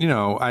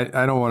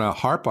 I don't want to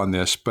harp on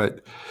this, but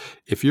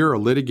if you're a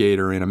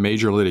litigator in a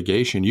major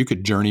litigation, you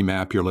could journey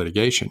map your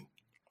litigation.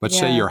 Let's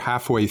say you're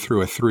halfway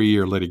through a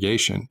 3-year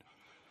litigation.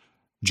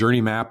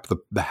 Journey map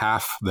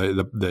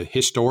the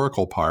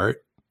historical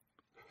part,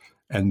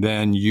 and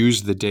then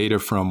use the data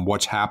from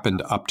what's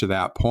happened up to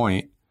that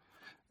point,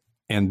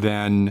 and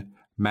then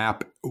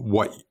map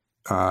what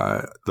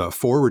the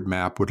forward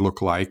map would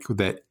look like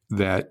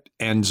that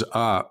ends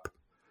up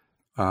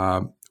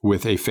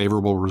with a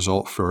favorable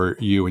result for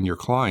you and your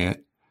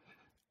client.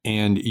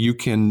 And you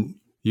can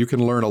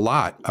learn a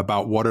lot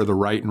about what are the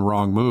right and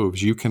wrong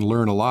moves. You can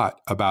learn a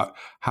lot about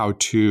how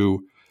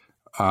to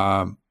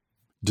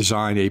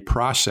design a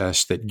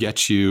process that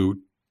gets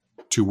you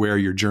to where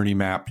your journey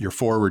map, your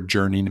forward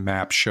journey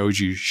map shows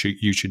you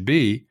should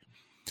be.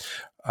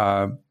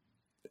 And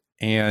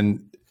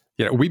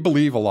we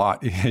believe a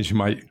lot, as you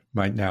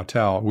might now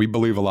tell, we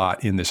believe a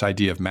lot in this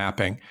idea of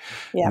mapping.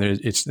 Yeah. And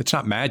it's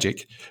not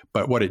magic,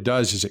 but what it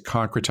does is it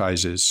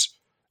concretizes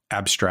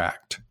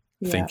abstract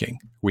thinking.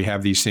 We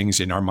have these things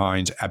in our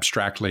minds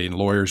abstractly, and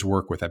lawyers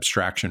work with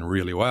abstraction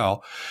really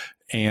well.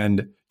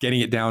 And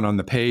getting it down on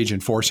the page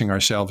and forcing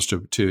ourselves to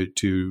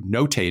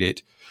notate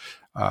it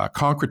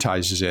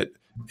concretizes it,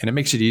 and it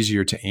makes it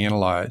easier to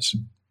analyze.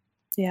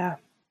 Yeah,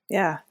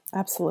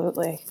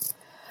 absolutely.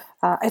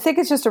 I think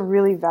it's just a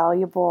really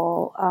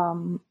valuable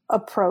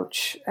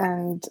approach.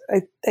 And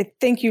I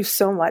thank you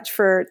so much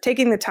for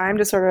taking the time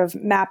to sort of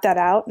map that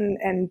out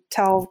and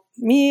tell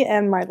me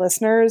and my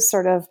listeners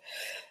sort of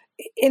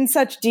in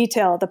such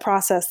detail the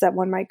process that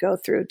one might go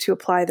through to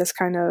apply this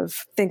kind of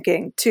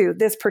thinking to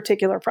this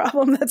particular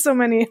problem that so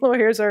many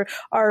lawyers are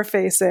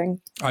facing.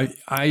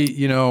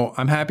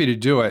 I'm happy to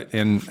do it,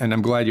 and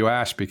I'm glad you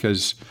asked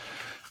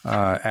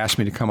asked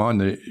me to come on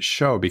the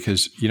show,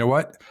 because you know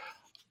what?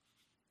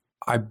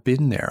 I've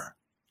been there.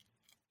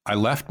 I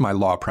left my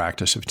law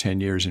practice of 10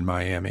 years in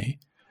Miami,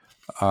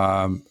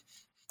 and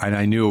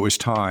I knew it was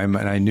time,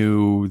 and I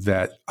knew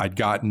that I'd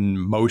gotten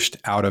most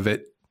out of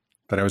it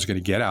that I was going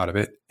to get out of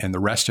it, and the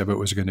rest of it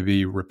was going to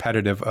be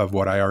repetitive of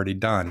what I already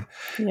done.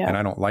 Yeah. And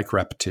I don't like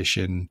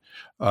repetition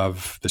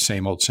of the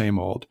same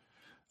old.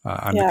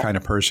 I'm the kind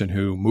of person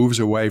who moves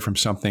away from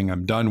something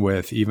I'm done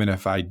with, even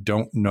if I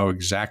don't know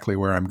exactly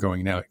where I'm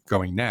going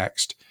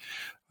next,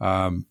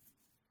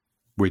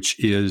 which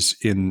is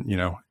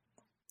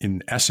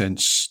in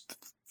essence,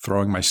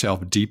 throwing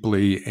myself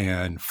deeply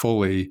and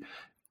fully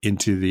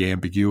into the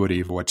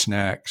ambiguity of what's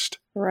next.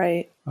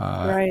 Right.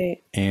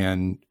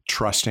 And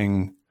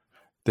trusting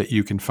that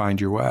you can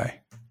find your way.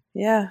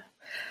 Yeah.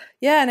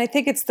 And I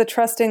think it's the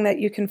trusting that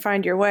you can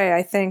find your way.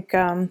 I think,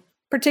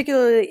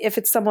 particularly if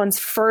it's someone's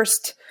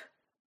first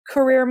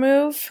career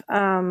move,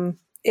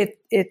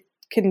 it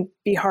can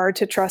be hard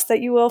to trust that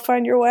you will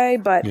find your way.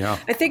 But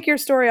I think your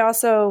story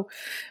also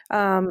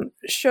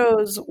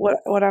shows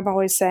what I'm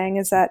always saying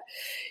is that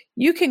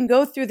you can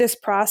go through this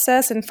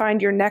process and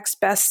find your next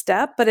best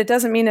step, but it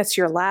doesn't mean it's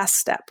your last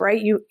step,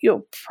 right?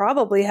 You'll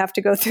probably have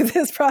to go through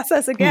this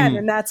process again,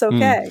 and that's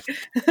okay.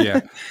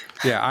 Yeah.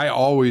 I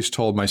always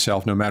told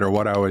myself, no matter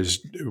what I was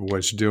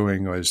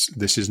doing,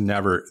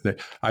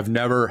 I've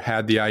never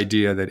had the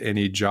idea that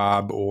any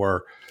job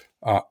or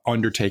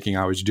undertaking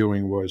I was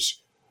doing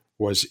was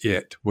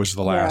the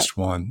last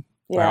one.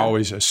 I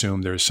always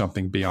assumed there's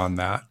something beyond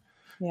that.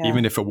 Yeah.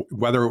 Even if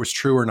whether it was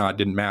true or not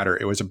didn't matter.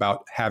 It was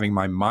about having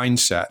my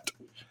mindset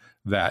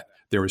that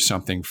there was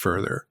something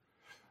further.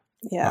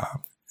 Yeah,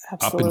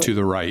 up and to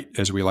the right,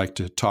 as we like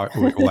to talk.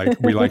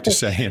 We like to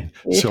say in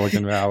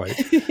Silicon Valley.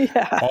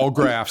 Yeah. All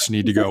graphs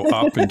need to go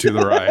up and to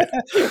the right.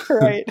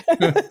 Right.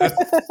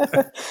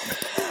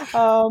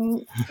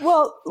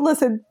 Well,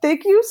 listen,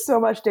 thank you so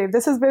much, Dave.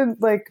 This has been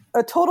like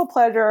a total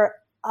pleasure.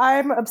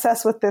 I'm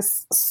obsessed with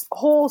this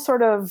whole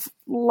sort of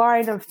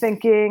line of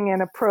thinking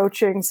and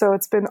approaching. So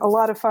it's been a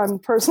lot of fun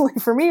personally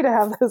for me to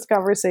have this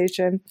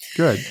conversation.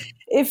 Good.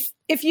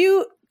 If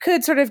you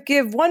could sort of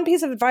give one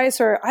piece of advice,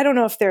 or I don't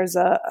know if there's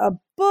a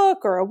book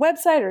or a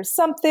website or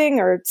something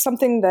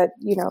that,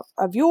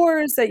 of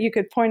yours that you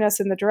could point us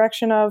in the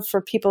direction of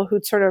for people who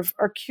sort of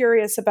are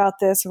curious about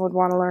this and would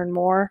want to learn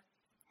more.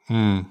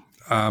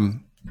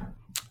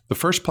 The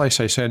first place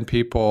I send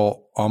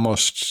people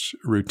almost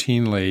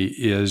routinely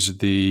is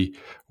the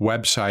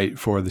website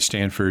for the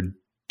Stanford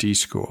D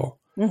School.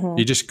 Mm-hmm.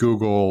 You just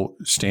Google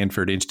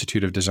Stanford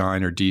Institute of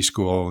Design or D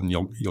School, and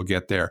you'll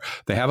get there.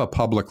 They have a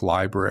public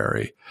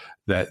library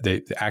that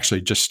they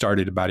actually just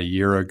started about a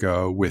year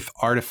ago with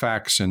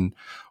artifacts and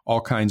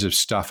all kinds of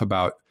stuff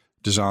about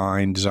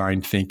design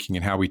thinking,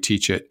 and how we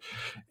teach it.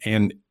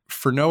 And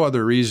for no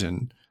other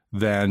reason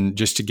than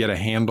just to get a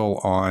handle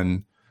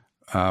on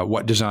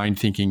what design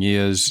thinking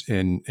is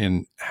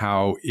and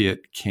how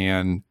it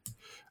can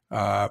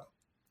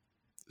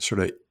sort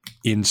of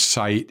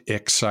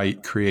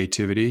excite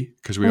creativity,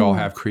 because we all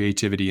have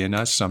creativity in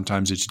us.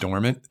 Sometimes it's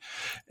dormant.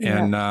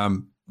 Yeah.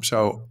 And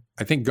so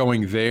I think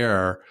going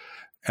there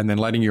and then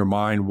letting your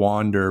mind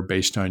wander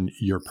based on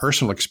your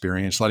personal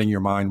experience, letting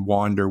your mind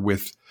wander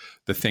with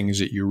the things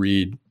that you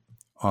read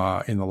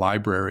in the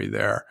library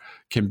there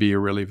can be a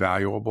really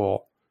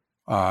valuable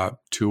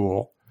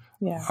tool.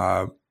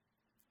 Yeah.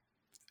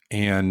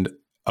 And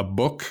the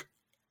book,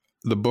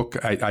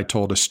 I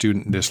told a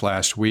student this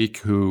last week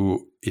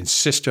who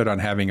insisted on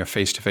having a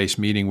face-to-face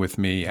meeting with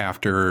me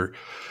after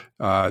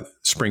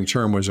spring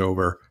term was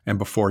over and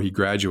before he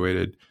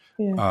graduated.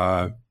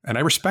 Yeah. And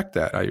I respect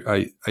that.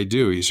 I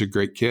do. He's a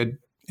great kid.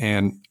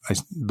 And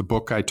the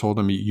book I told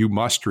him, you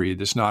must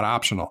read, it's not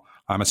optional,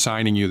 I'm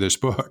assigning you this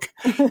book,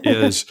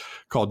 is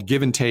called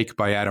Give and Take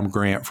by Adam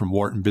Grant from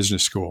Wharton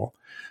Business School.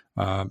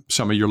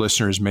 Some of your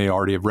listeners may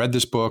already have read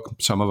this book.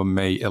 Some of them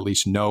may at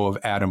least know of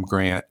Adam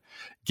Grant.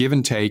 Give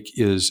and Take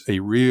is a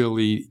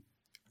really,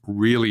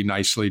 really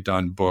nicely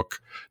done book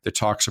that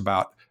talks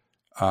about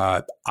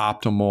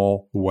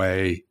optimal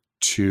way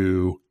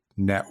to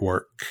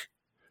network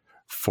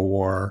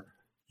for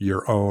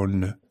your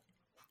own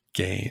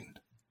gain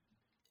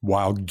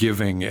while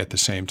giving at the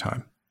same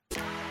time.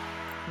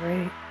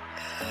 Great.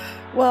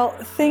 Well,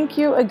 thank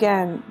you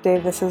again,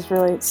 Dave. This is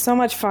really so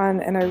much fun,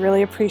 and I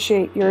really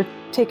appreciate your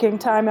taking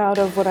time out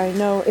of what I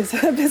know is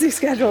a busy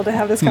schedule to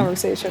have this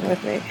conversation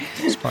with me.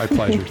 It's my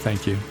pleasure.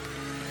 Thank you.